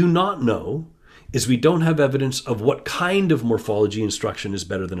 What we do not know is we don't have evidence of what kind of morphology instruction is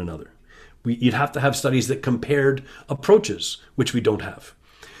better than another. You'd have to have studies that compared approaches, which we don't have.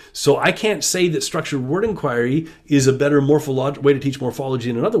 So I can't say that structured word inquiry is a better way to teach morphology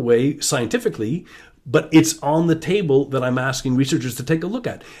in another way scientifically, but it's on the table that I'm asking researchers to take a look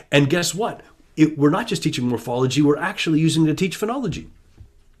at. And guess what? We're not just teaching morphology, we're actually using it to teach phonology.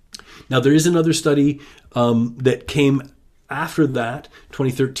 Now, there is another study that came after that,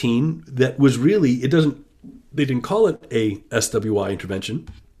 2013, that was really, it doesn't They didn't call it a SWI intervention,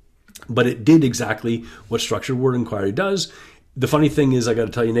 but it did exactly what structured word inquiry does. The funny thing is, I got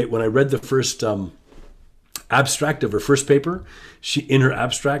to tell you, Nate, when I read the first abstract of her first paper, in her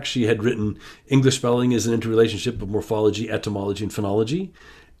abstract, she had written English spelling is an interrelationship of morphology, etymology, and phonology.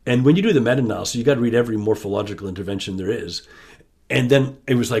 And when you do the meta-analysis, you got to read every morphological intervention there is. And then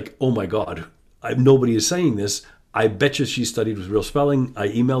it was like, oh my God, nobody is saying this. I bet you she studied with real spelling. I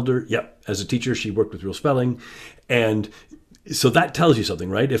emailed her. Yep. As a teacher, she worked with real spelling. And so that tells you something,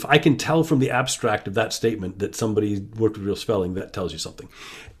 right? If I can tell from the abstract of that statement that somebody worked with real spelling, that tells you something.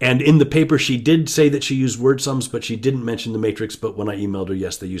 And in the paper, she did say that she used word sums, but she didn't mention the matrix. But when I emailed her,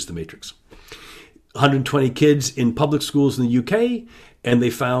 yes, they used the matrix. 120 kids in public schools in the UK, and they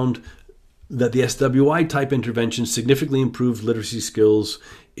found that the SWI type intervention significantly improved literacy skills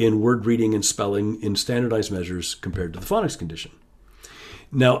in word reading and spelling in standardized measures compared to the phonics condition.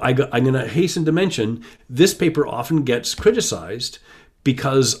 Now, I'm going to hasten to mention this paper often gets criticized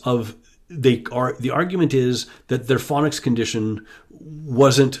because of the argument is that their phonics condition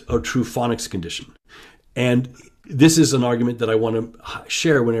wasn't a true phonics condition. And this is an argument that I want to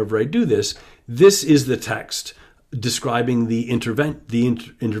share whenever I do this. This is the text describing the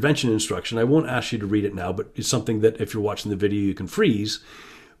intervention instruction. I won't ask you to read it now, but it's something that if you're watching the video, you can freeze.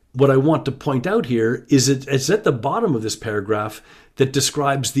 What I want to point out here is it's at the bottom of this paragraph that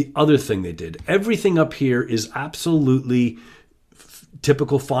describes the other thing they did. Everything up here is absolutely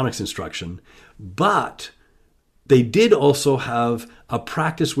typical phonics instruction, but they did also have a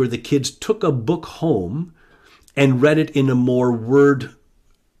practice where the kids took a book home and read it in a more word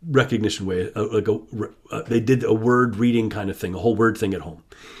recognition way. They did a word reading kind of thing, a whole word thing at home.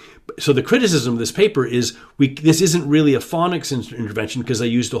 So the criticism of this paper is this isn't really a phonics intervention because I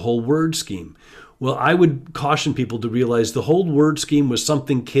used a whole word scheme. Well, I would caution people to realize the whole word scheme was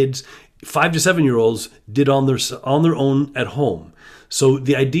something kids, 5 to 7-year-olds, did on their own at home. So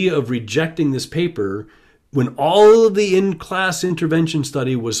the idea of rejecting this paper when all of the in-class intervention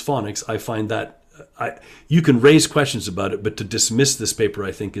study was phonics, I find that you can raise questions about it, but to dismiss this paper,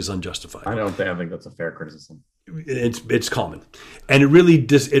 I think, is unjustified. I think that's a fair criticism. It's common, and it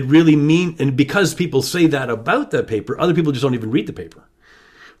really mean, and because people say that about that paper, other people just don't even read the paper,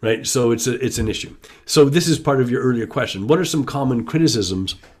 right? So it's an issue. So this is part of your earlier question. What are some common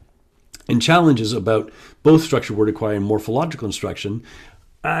criticisms and challenges about both structured word inquiry and morphological instruction?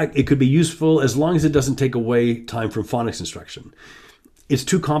 It could be useful as long as it doesn't take away time from phonics instruction. It's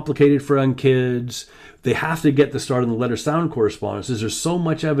too complicated for young kids. They have to get the start on the letter-sound correspondences. There's so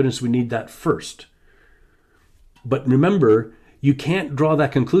much evidence we need that first. But remember, you can't draw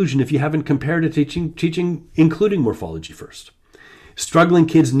that conclusion if you haven't compared it to teaching including morphology first. Struggling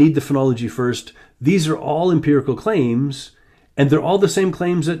kids need the phonology first. These are all empirical claims, and they're all the same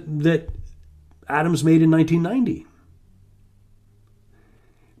claims that Adams made in 1990.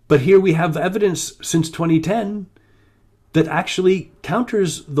 But here we have evidence since 2010 that actually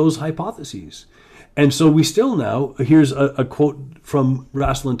counters those hypotheses. And so we still now, here's a quote from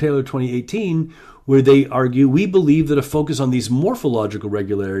Rassel and Taylor 2018, where they argue, we believe that a focus on these morphological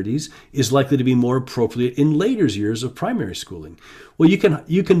regularities is likely to be more appropriate in later years of primary schooling. Well, you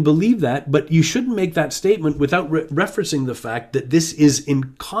can believe that, but you shouldn't make that statement without referencing the fact that this is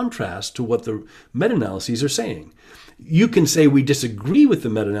in contrast to what the meta-analyses are saying. You can say we disagree with the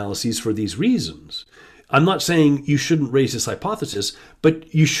meta-analyses for these reasons. I'm not saying you shouldn't raise this hypothesis,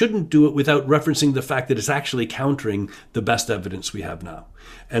 but you shouldn't do it without referencing the fact that it's actually countering the best evidence we have now.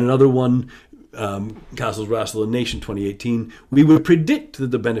 And another one, Castles, Rassel, and Nation 2018, we would predict that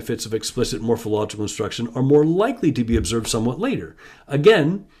the benefits of explicit morphological instruction are more likely to be observed somewhat later.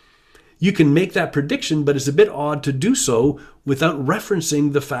 Again, you can make that prediction, but it's a bit odd to do so without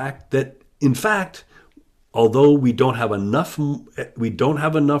referencing the fact that, in fact, although we don't have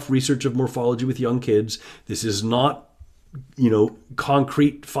enough research of morphology with young kids, this is not,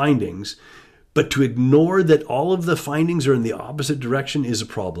 concrete findings. But to ignore that all of the findings are in the opposite direction is a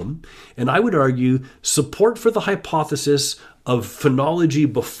problem. And I would argue support for the hypothesis of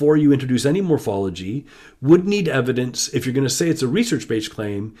phonology before you introduce any morphology would need evidence, if you're going to say it's a research-based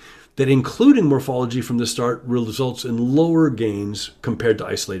claim, that including morphology from the start results in lower gains compared to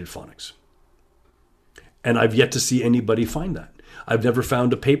isolated phonics. And I've yet to see anybody find that. I've never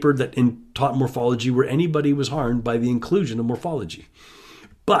found a paper that taught morphology where anybody was harmed by the inclusion of morphology.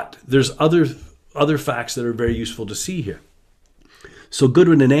 But there's other facts that are very useful to see here. So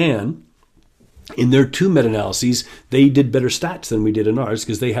Goodwin and Ann, in their 2 meta-analyses, they did better stats than we did in ours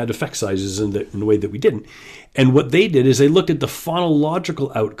because they had effect sizes in the way that we didn't. And what they did is they looked at the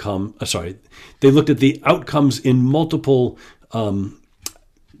phonological outcome. They looked at the outcomes in multiple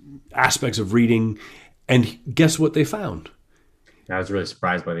aspects of reading. And guess what they found? I was really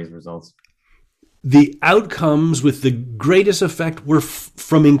surprised by these results. The outcomes with the greatest effect were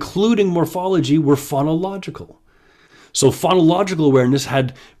from including morphology were phonological. So phonological awareness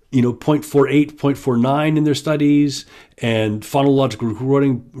had 0.48, 0.49 in their studies, and phonological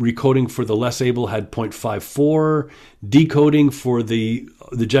recoding for the less able had 0.54. Decoding for the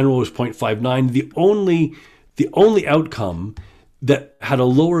general was 0.59. The only outcome that had a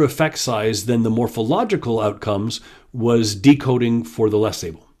lower effect size than the morphological outcomes was decoding for the less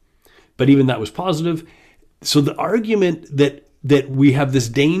able. But even that was positive. So the argument that we have this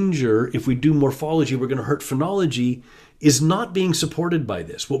danger, if we do morphology, we're going to hurt phonology, is not being supported by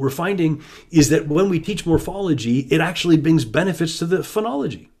this. What we're finding is that when we teach morphology, it actually brings benefits to the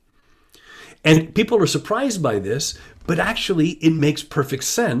phonology. And people are surprised by this, but actually it makes perfect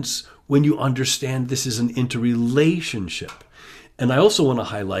sense when you understand this is an interrelationship. And I also want to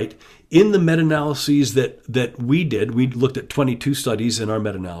highlight, in the meta-analyses that we did, we looked at 22 studies in our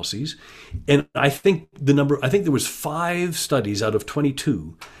meta-analyses, and I think there was 5 studies out of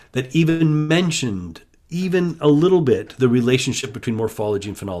 22 that even mentioned even a little bit the relationship between morphology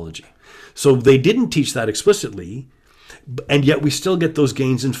and phonology. So they didn't teach that explicitly, and yet we still get those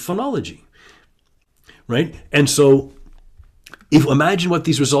gains in phonology, right? And so imagine what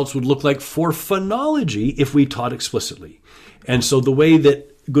these results would look like for phonology if we taught explicitly. And so the way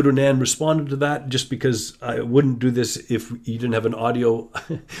that Guru-Nan responded to that, just because I wouldn't do this if you didn't have an audio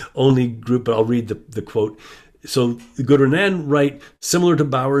only group, but I'll read the quote. So Guru-Nan write, similar to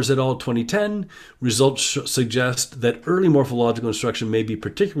Bowers et al. 2010, results suggest that early morphological instruction may be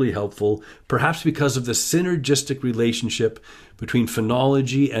particularly helpful, perhaps because of the synergistic relationship between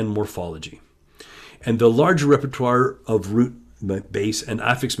phonology and morphology, and the larger repertoire of root, base, and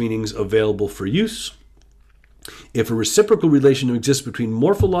affix meanings available for use. If a reciprocal relation exists between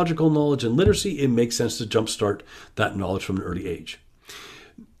morphological knowledge and literacy, it makes sense to jumpstart that knowledge from an early age.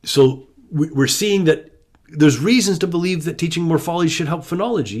 So we're seeing that there's reasons to believe that teaching morphology should help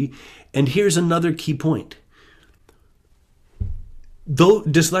phonology. And here's another key point. Though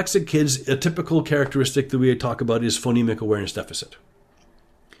dyslexic kids, a typical characteristic that we talk about is phonemic awareness deficit.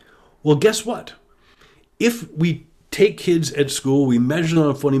 Well, guess what? If we take kids at school, we measure them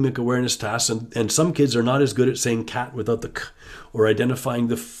on phonemic awareness tasks, and some kids are not as good at saying cat without the k, or identifying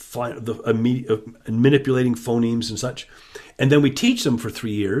manipulating phonemes and such. And then we teach them for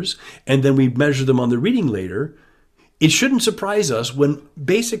 3 years, and then we measure them on the reading later. It shouldn't surprise us when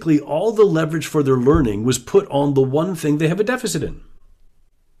basically all the leverage for their learning was put on the one thing they have a deficit in.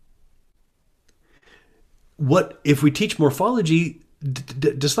 What if we teach morphology?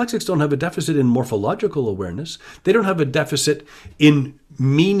 Dyslexics don't have a deficit in morphological awareness. They don't have a deficit in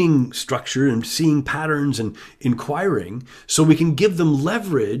meaning structure and seeing patterns and inquiring. So we can give them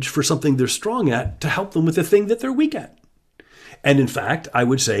leverage for something they're strong at to help them with the thing that they're weak at. And in fact, I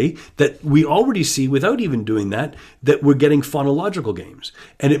would say that we already see, without even doing that we're getting phonological gains.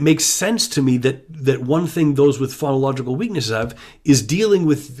 And it makes sense to me that one thing those with phonological weaknesses have is dealing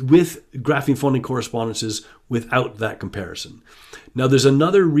with grapheme phonic correspondences without that comparison. Now, there's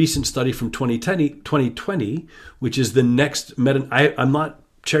another recent study from 2020, which is the next I'm not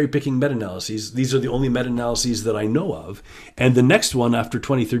cherry-picking meta-analyses. These are the only meta-analyses that I know of. And the next one after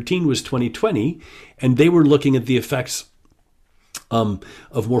 2013 was 2020, and they were looking at the effects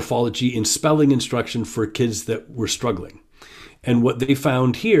of morphology in spelling instruction for kids that were struggling. And what they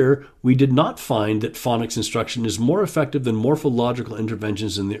found here, we did not find that phonics instruction is more effective than morphological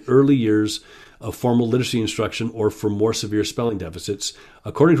interventions in the early years of formal literacy instruction or for more severe spelling deficits.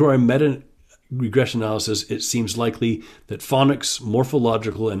 According to our meta-regression analysis, it seems likely that phonics,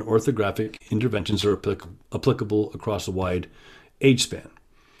 morphological, and orthographic interventions are applicable across a wide age span.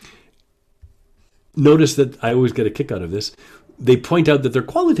 Notice that I always get a kick out of this. They point out that their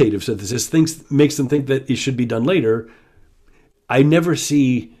qualitative synthesis makes them think that it should be done later. I never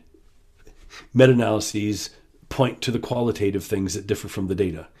see meta-analyses point to the qualitative things that differ from the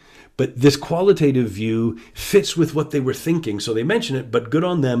data. But this qualitative view fits with what they were thinking, so they mention it, but good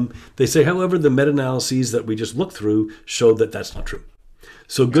on them. They say, however, the meta-analyses that we just looked through show that that's not true.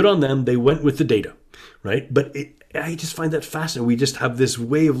 So good on them, they went with the data, right? But I just find that fascinating. We just have this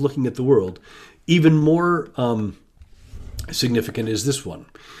way of looking at the world. Even more significant is this one.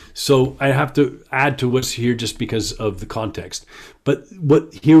 So I have to add to what's here just because of the context. But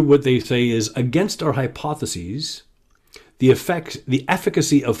what they say is, against our hypotheses, the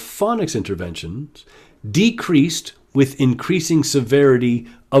efficacy of phonics interventions decreased with increasing severity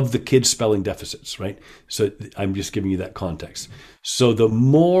of the kids' spelling deficits, right? So I'm just giving you that context. So the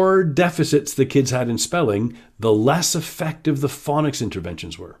more deficits the kids had in spelling, the less effective the phonics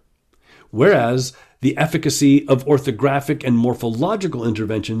interventions were. Whereas the efficacy of orthographic and morphological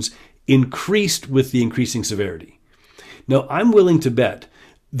interventions increased with the increasing severity. Now, I'm willing to bet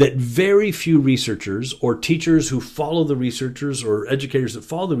that very few researchers or teachers who follow the researchers or educators that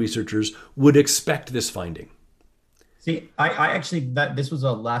follow the researchers would expect this finding. See, I actually, this is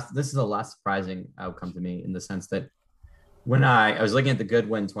a less surprising outcome to me, in the sense that when I was looking at the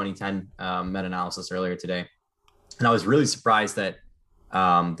Goodwin 2010 meta-analysis earlier today, and I was really surprised that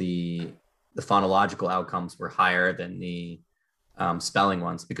the phonological outcomes were higher than the spelling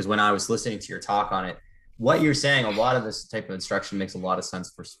ones, because when I was listening to your talk on it, what you're saying, a lot of this type of instruction makes a lot of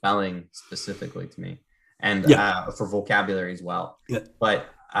sense for spelling specifically to me, and for vocabulary as well. Yeah. But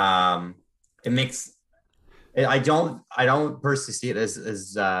it makes, I don't personally see it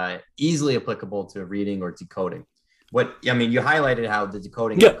as easily applicable to reading or decoding. You highlighted how the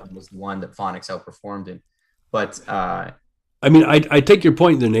decoding outcome was the one that phonics outperformed in, but I mean, I take your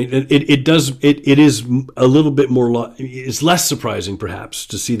point there, Nate. It is a little bit more, it's less surprising perhaps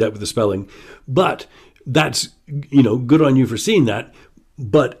to see that with the spelling, but that's, good on you for seeing that.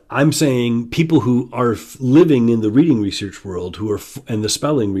 But I'm saying people who are living in the reading research world, and the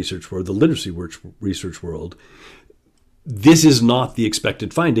spelling research world, the literacy research world, this is not the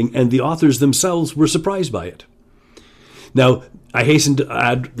expected finding, and the authors themselves were surprised by it. Now, I hasten to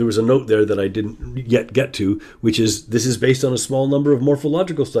add, there was a note there that I didn't yet get to, which is this is based on a small number of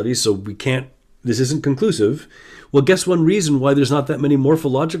morphological studies, so this isn't conclusive. Well, guess one reason why there's not that many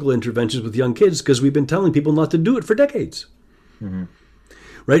morphological interventions with young kids, because we've been telling people not to do it for decades. Mm-hmm.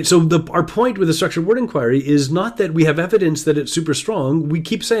 Right? So our point with the structured word inquiry is not that we have evidence that it's super strong. We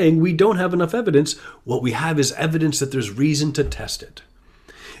keep saying we don't have enough evidence. What we have is evidence that there's reason to test it.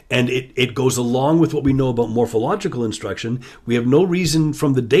 And it goes along with what we know about morphological instruction. We have no reason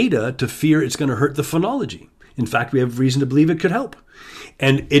from the data to fear it's going to hurt the phonology. In fact, we have reason to believe it could help.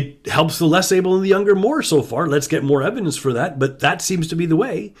 And it helps the less able and the younger more so far. Let's get more evidence for that. But that seems to be the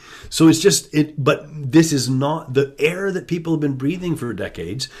way. So it's just, but this is not the air that people have been breathing for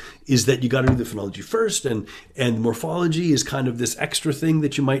decades, is that you got to do the phonology first. And morphology is kind of this extra thing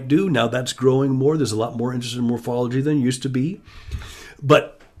that you might do. Now that's growing more. There's a lot more interest in morphology than used to be.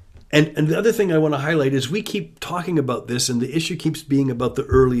 But And the other thing I want to highlight is we keep talking about this, and the issue keeps being about the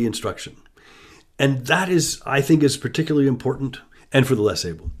early instruction. And that is, I think, is particularly important, and for the less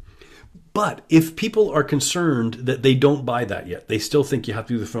able. But if people are concerned that they don't buy that yet, they still think you have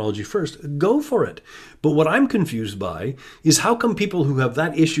to do the phonology first, go for it. But what I'm confused by is how come people who have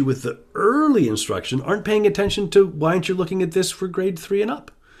that issue with the early instruction aren't paying attention to why aren't you looking at this for grade 3 and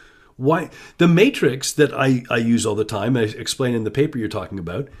up? Why? The matrix that I use all the time, I explain in the paper you're talking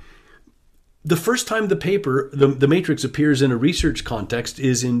about, the first time the matrix appears in a research context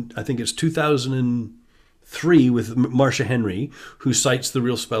is in, I think it's 2003 with Marcia Henry, who cites the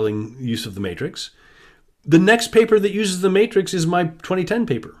real spelling use of the matrix. The next paper that uses the matrix is my 2010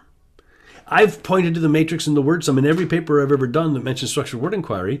 paper. I've pointed to the matrix in the word sum in every paper I've ever done that mentions structured word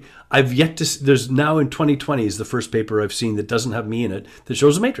inquiry. There's now in 2020 is the first paper I've seen that doesn't have me in it that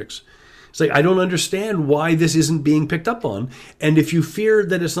shows a matrix. It's like, I don't understand why this isn't being picked up on. And if you fear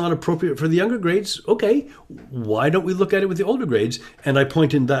that it's not appropriate for the younger grades, okay, why don't we look at it with the older grades? And I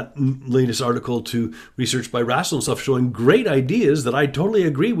point in that latest article to research by Rassel and stuff showing great ideas that I totally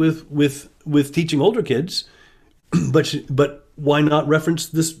agree with teaching older kids. But why not reference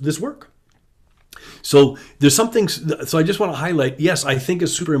this work? So there's something, so I just want to highlight, yes, I think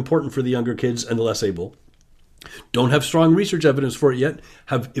it's super important for the younger kids and the less able. Don't have strong research evidence for it yet.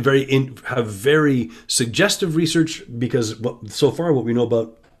 Have very suggestive research, because so far what we know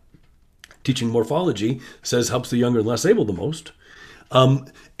about teaching morphology says helps the younger and less able the most.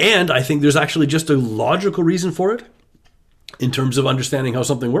 And I think there's actually just a logical reason for it in terms of understanding how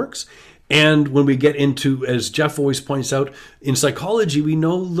something works. And when we get into, as Jeff always points out, in psychology, we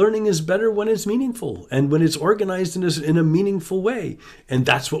know learning is better when it's meaningful and when it's organized in a meaningful way. And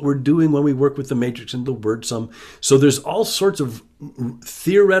that's what we're doing when we work with the matrix and the word sum. So there's all sorts of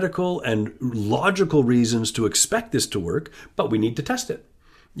theoretical and logical reasons to expect this to work, but we need to test it.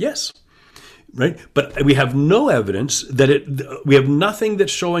 Yes. Right? But we have no evidence that we have nothing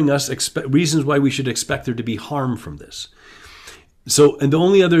that's showing us reasons why we should expect there to be harm from this. So, and the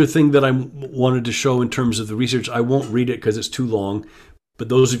only other thing that I wanted to show in terms of the research, I won't read it because it's too long, but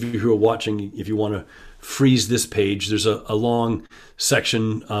those of you who are watching, if you want to freeze this page, there's a long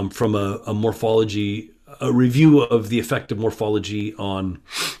section from a morphology, a review of the effect of morphology on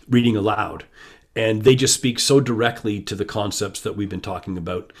reading aloud. And they just speak so directly to the concepts that we've been talking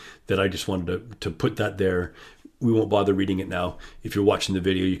about that I just wanted to put that there. We won't bother reading it now. If you're watching the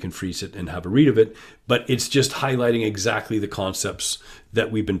video, you can freeze it and have a read of it. But it's just highlighting exactly the concepts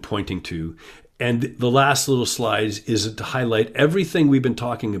that we've been pointing to. And the last little slide is to highlight everything we've been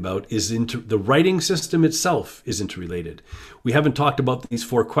talking about is the writing system itself is interrelated. We haven't talked about these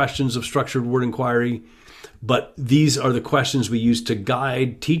 4 questions of structured word inquiry, but these are the questions we use to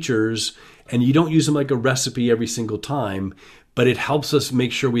guide teachers, and you don't use them like a recipe every single time, but it helps us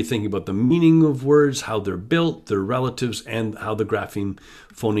make sure we think about the meaning of words, how they're built, their relatives, and how the grapheme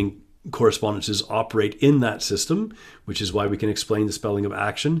phoneme correspondences operate in that system, which is why we can explain the spelling of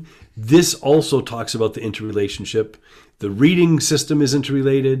action. This also talks about the interrelationship. The reading system is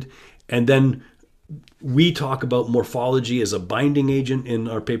interrelated. And then we talk about morphology as a binding agent in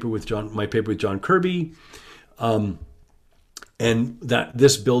my paper with John Kirby. And that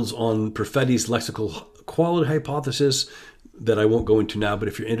this builds on Perfetti's lexical quality hypothesis that I won't go into now, but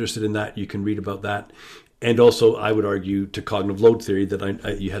if you're interested in that, you can read about that. And also, I would argue to cognitive load theory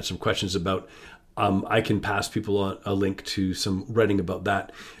that you had some questions about. I can pass people a link to some writing about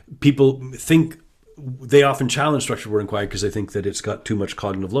that. People think they often challenge structured word inquiry because they think that it's got too much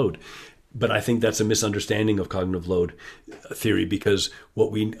cognitive load. But I think that's a misunderstanding of cognitive load theory, because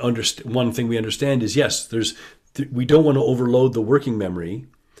what we understand, one thing we understand is, yes, we don't want to overload the working memory,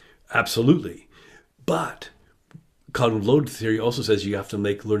 absolutely, but cognitive load theory also says you have to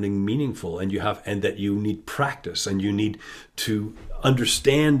make learning meaningful, and that you need practice, and you need to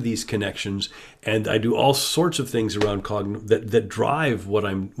understand these connections. And I do all sorts of things around cognitive that drive what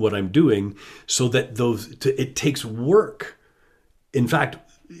I'm doing, so that it takes work. In fact,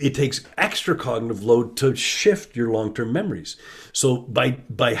 it takes extra cognitive load to shift your long-term memories. So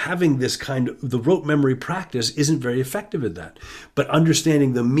by having this kind of, the rote memory practice isn't very effective at that. But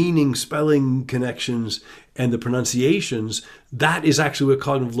understanding the meaning, spelling connections, and the pronunciations, that is actually what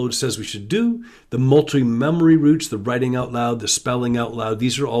cognitive load says we should do. The multi-memory routes, the writing out loud, the spelling out loud,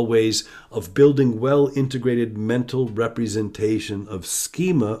 these are all ways of building well-integrated mental representation of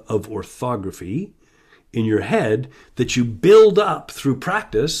schema of orthography in your head that you build up through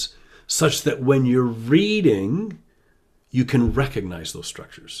practice, such that when you're reading, you can recognize those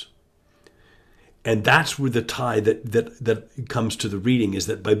structures. And that's where the tie that comes to the reading, is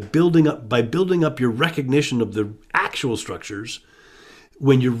that by building up your recognition of the actual structures,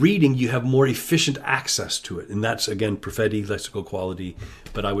 when you're reading, you have more efficient access to it. And that's, again, Perfetti, lexical quality,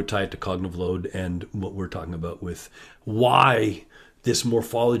 but I would tie it to cognitive load and what we're talking about with why this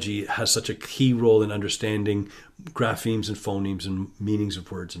morphology has such a key role in understanding graphemes and phonemes and meanings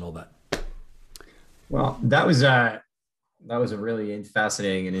of words and all that. Well, that was a really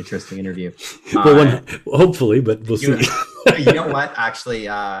fascinating and interesting interview. Hopefully, but we'll see. You know what? Actually,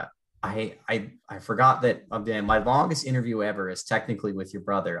 I forgot that my longest interview ever is technically with your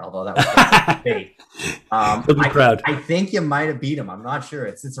brother, although that was fake. He'll be proud. I think you might have beat him. I'm not sure.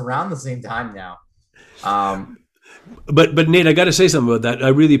 It's around the same time now. But Nate, I got to say something about that. I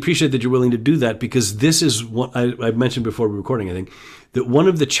really appreciate that you're willing to do that, because this is what I mentioned before we were recording, I think, that one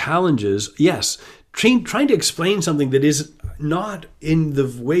of the challenges, yes, trying to explain something that is not in the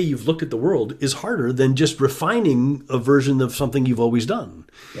way you've looked at the world is harder than just refining a version of something you've always done.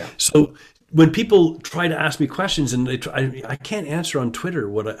 Yeah. So when people try to ask me questions, and I can't answer on Twitter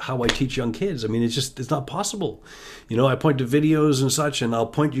how I teach young kids. I mean, it's not possible. You know, I point to videos and such, and I'll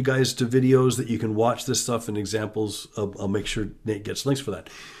point you guys to videos that you can watch this stuff and examples. I'll make sure Nate gets links for that.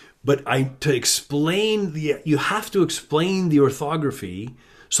 But you have to explain the orthography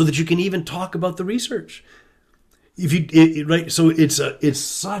so that you can even talk about the research. Right? So it's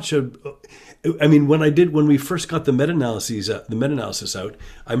such a. I mean, when we first got the meta-analysis out,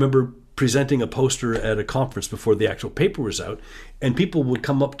 I remember presenting a poster at a conference before the actual paper was out, and people would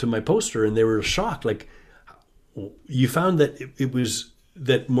come up to my poster and they were shocked, like, you found that it was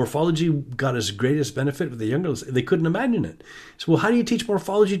that morphology got as greatest benefit with the younger. They couldn't imagine it. So, well, how do you teach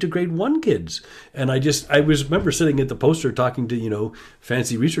morphology to grade 1 kids? And I remember sitting at the poster talking to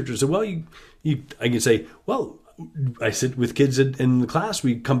fancy researchers. Well, I can say, well, I sit with kids in the class.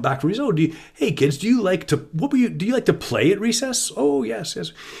 We come back from recess. Hey kids, do you like to play at recess? Oh yes.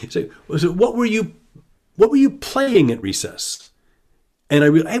 So what were you playing at recess? And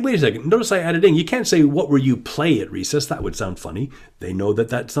hey, wait a second. Notice I added in. You can't say, what were you play at recess? That would sound funny. They know that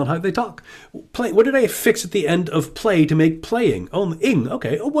that's not how they talk. Play. What did I fix at the end of play to make playing? Oh, ing.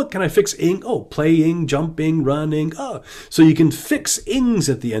 Okay. Oh, what can I fix ing? Oh, playing, jumping, running. Oh, so you can fix ings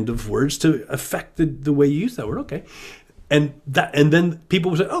at the end of words to affect the way you use that word. Okay. And then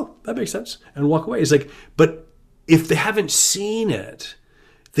people will say, oh, that makes sense, and walk away. It's like, but if they haven't seen it,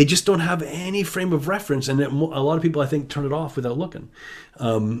 they just don't have any frame of reference, and a lot of people, I think, turn it off without looking.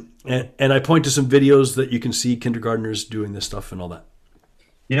 And I point to some videos that you can see kindergartners doing this stuff and all that.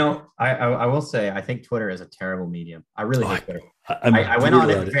 I will say I think Twitter is a terrible medium. I really Oh, hate Twitter. I'm I went on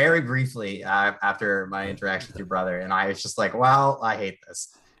brutal at it it. very briefly after my interaction with your brother, and I was just like, "Well, I hate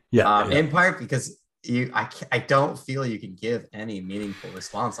this." Yeah, yeah. In part because I don't feel you can give any meaningful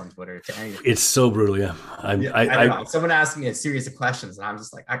response on Twitter to anything. It's so brutal. Yeah, Yeah, I don't know. Someone asked me a series of questions, and I'm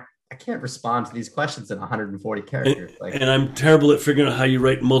just like, I can't respond to these questions in 140 characters. Like, and I'm terrible at figuring out how you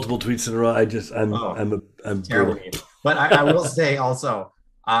write multiple tweets in a row. oh, I'm terrible. brutal. But I will say also,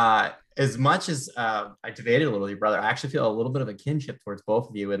 as much as I debated a little with your brother, I actually feel a little bit of a kinship towards both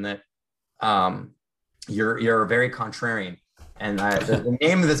of you in that um, you're very contrarian. And the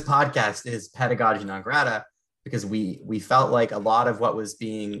name of this podcast is Pedagogy Non Grata because we felt like a lot of what was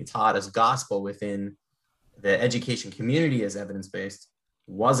being taught as gospel within the education community as evidence-based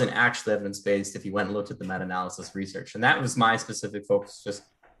wasn't actually evidence-based if you went and looked at the meta-analysis research. And that was my specific focus. Just,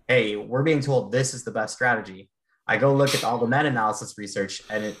 hey, we're being told this is the best strategy. I go look at all the meta-analysis research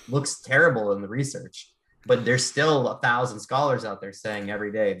and it looks terrible in the research, but there's still 1,000 scholars out there saying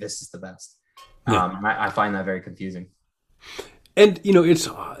every day, this is the best. Yeah. I find that very confusing. And it's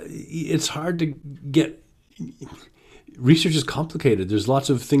hard to get. Research is complicated. There's lots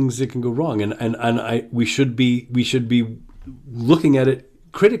of things that can go wrong, and we should be looking at it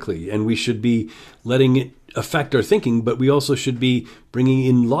critically, and we should be letting it affect our thinking. But we also should be bringing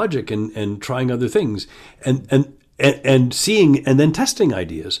in logic and trying other things, and seeing and then testing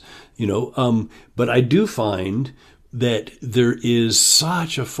ideas. But I do find that there is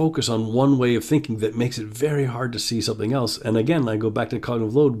such a focus on one way of thinking that makes it very hard to see something else. And again, I go back to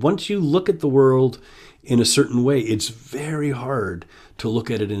cognitive load. Once you look at the world in a certain way, it's very hard to look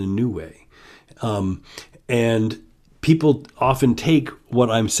at it in a new way. And people often take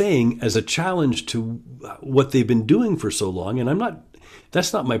what I'm saying as a challenge to what they've been doing for so long. And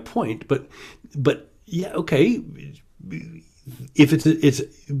that's not my point, but yeah, okay. If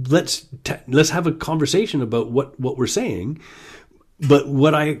let's have a conversation about what we're saying. But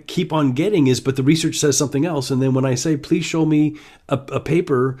what I keep on getting is, but the research says something else. And then when I say, please show me a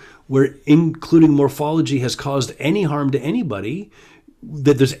paper where including morphology has caused any harm to anybody,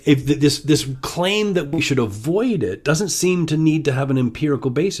 that this claim that we should avoid it doesn't seem to need to have an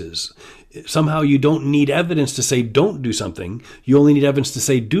empirical basis. Somehow you don't need evidence to say don't do something. You only need evidence to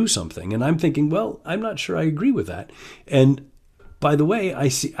say do something. And I'm thinking, well, I'm not sure I agree with that. And by the way, I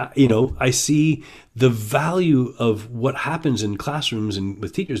see the value of what happens in classrooms and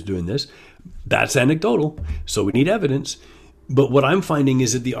with teachers doing this. That's anecdotal, so we need evidence. But what I'm finding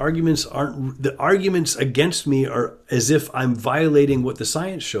is that the arguments against me are as if I'm violating what the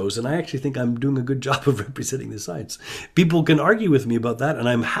science shows, and I actually think I'm doing a good job of representing the science. People can argue with me about that, and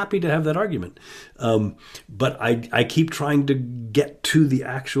I'm happy to have that argument. But I keep trying to get to the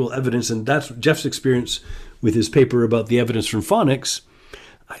actual evidence, and that's Jeff's experience with his paper about the evidence from phonics.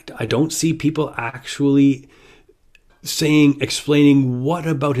 I don't see people actually explaining what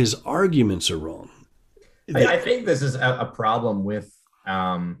about his arguments are wrong. I think this is a problem with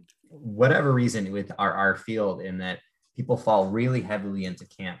whatever reason with our field, in that people fall really heavily into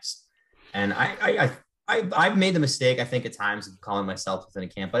camps. And I've made the mistake, I think, at times of calling myself within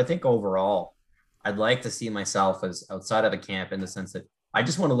a camp, but I think overall I'd like to see myself as outside of a camp, in the sense that I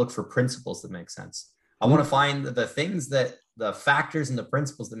just want to look for principles that make sense. I want to find the factors and the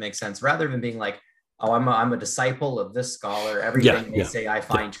principles that make sense, rather than being like, oh, I'm a disciple of this scholar. Everything they say I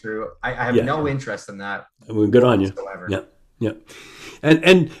find true. I have no interest in that. Well, good on you. Yeah.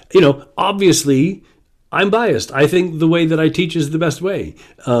 And obviously I'm biased. I think the way that I teach is the best way.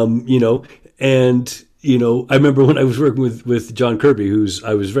 I remember when I was working with John Kirby,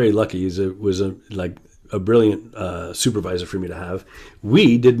 I was very lucky. He was a brilliant supervisor for me to have.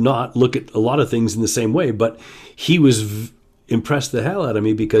 We did not look at a lot of things in the same way, but he was impressed the hell out of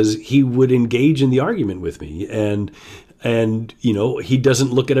me because he would engage in the argument with me, and he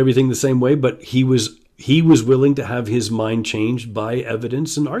doesn't look at everything the same way, but he was willing to have his mind changed by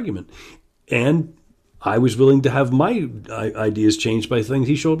evidence and argument, and I was willing to have my ideas changed by things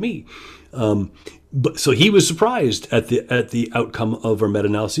he showed me. But so he was surprised at the outcome of our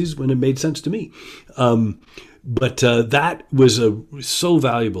meta-analyses when it made sense to me. But that was so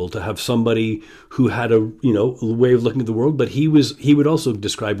valuable to have somebody who had a way of looking at the world. But he would also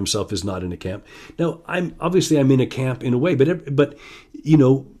describe himself as not in a camp. Now I'm in a camp in a way, but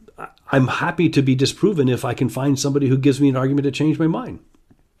I'm happy to be disproven if I can find somebody who gives me an argument to change my mind.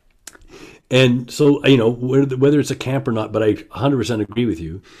 And so whether it's a camp or not, but I 100% agree with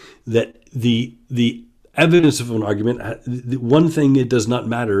you that the evidence of an argument, the one thing it does not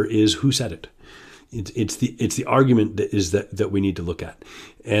matter is who said it. It's the argument that we need to look at.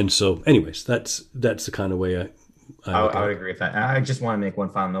 And so anyways, that's the kind of way I would agree with that. I just want to make one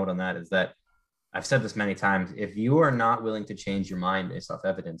final note on that is that I've said this many times. If you are not willing to change your mind based off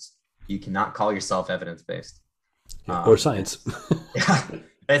evidence, you cannot call yourself evidence based. Or science. Yeah,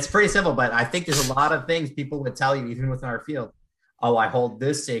 it's pretty simple, but I think there's a lot of things people would tell you, even within our field. Oh, I hold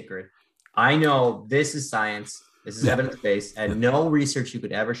this sacred. I know this is science. This is evidence based, and no research you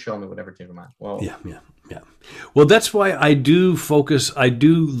could ever show me would ever change my mind. Well, yeah. Well, that's why I do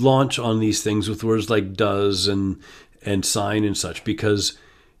launch on these things with words like does and sign and such, because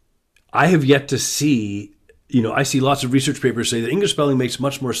I have yet to see, I see lots of research papers say that English spelling makes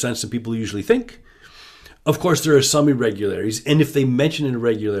much more sense than people usually think. Of course, there are some irregularities, and if they mention an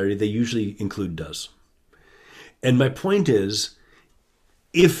irregularity, they usually include does. And my point is,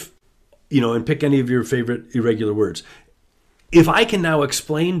 if, and pick any of your favorite irregular words, if I can now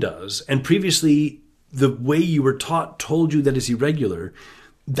explain does, and previously the way you were taught told you that it's irregular,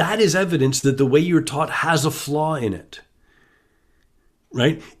 that is evidence that the way you were taught has a flaw in it.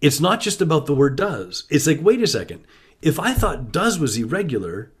 Right? It's not just about the word does. It's like, wait a second. If I thought does was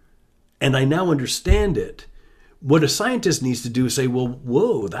irregular and I now understand it, what a scientist needs to do is say, well,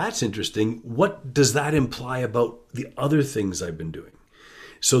 whoa, that's interesting. What does that imply about the other things I've been doing?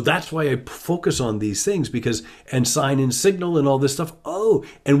 So that's why I focus on these things, because, and sign and signal and all this stuff. Oh,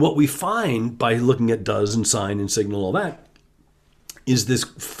 and what we find by looking at does and sign and signal, all that, is this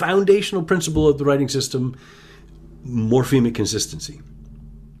foundational principle of the writing system, morphemic consistency,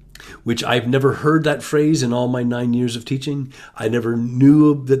 which I've never heard that phrase in all my 9 years of teaching. I never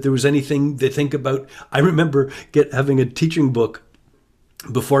knew that there was anything to think about. I remember having a teaching book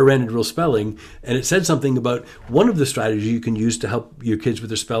before I ran into real spelling, and it said something about one of the strategies you can use to help your kids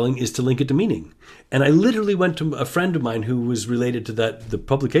with their spelling is to link it to meaning. And I literally went to a friend of mine who was related to the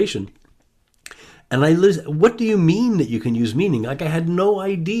publication, and what do you mean that you can use meaning? Like, I had no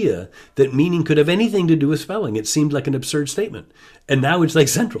idea that meaning could have anything to do with spelling. It seemed like an absurd statement. And now it's like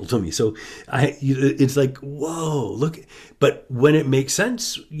central to me. So it's like, whoa, look. But when it makes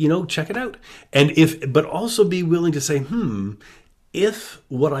sense, check it out. But also be willing to say, if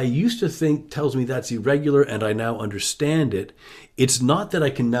what I used to think tells me that's irregular and I now understand it, it's not that I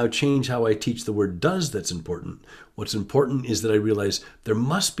can now change how I teach the word does that's important. What's important is that I realize there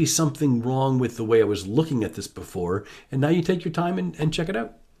must be something wrong with the way I was looking at this before. And now you take your time and check it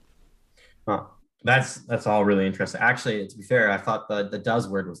out. That's all really interesting. Actually, to be fair, I thought the does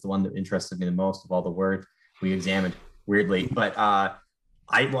word was the one that interested me the most of all the words we examined, weirdly. But I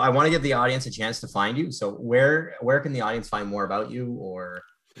want to give the audience a chance to find you. So where can the audience find more about you or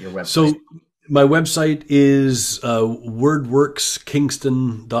your website? So my website is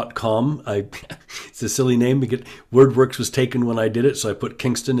wordworkskingston.com. It's a silly name because WordWorks was taken when I did it, so I put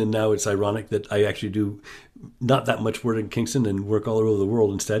Kingston, and now it's ironic that I actually do not that much work in Kingston and work all over the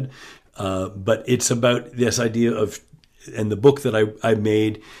world instead. But it's about this idea of, and the book that I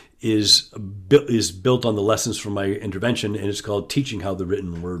made is built on the lessons from my intervention, and it's called Teaching How the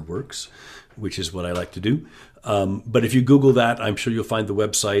Written Word Works, which is what I like to do. But if you Google that, I'm sure you'll find the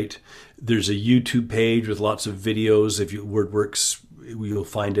website. There's a YouTube page with lots of videos. If you WordWorks, you'll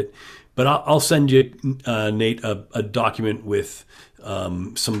find it. But I'll send you, Nate, a document with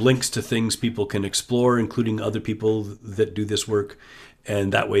some links to things people can explore, including other people that do this work,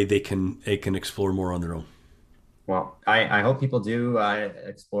 and that way they can explore more on their own. Well, I hope people do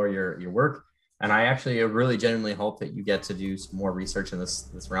explore your work, and I actually really genuinely hope that you get to do some more research in this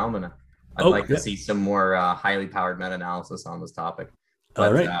realm, and I'd like to see some more highly powered meta-analysis on this topic. But,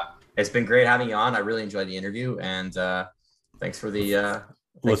 all right. It's been great having you on. I really enjoyed the interview, and thanks for the.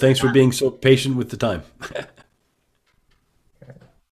 Thanks for being so patient with the time.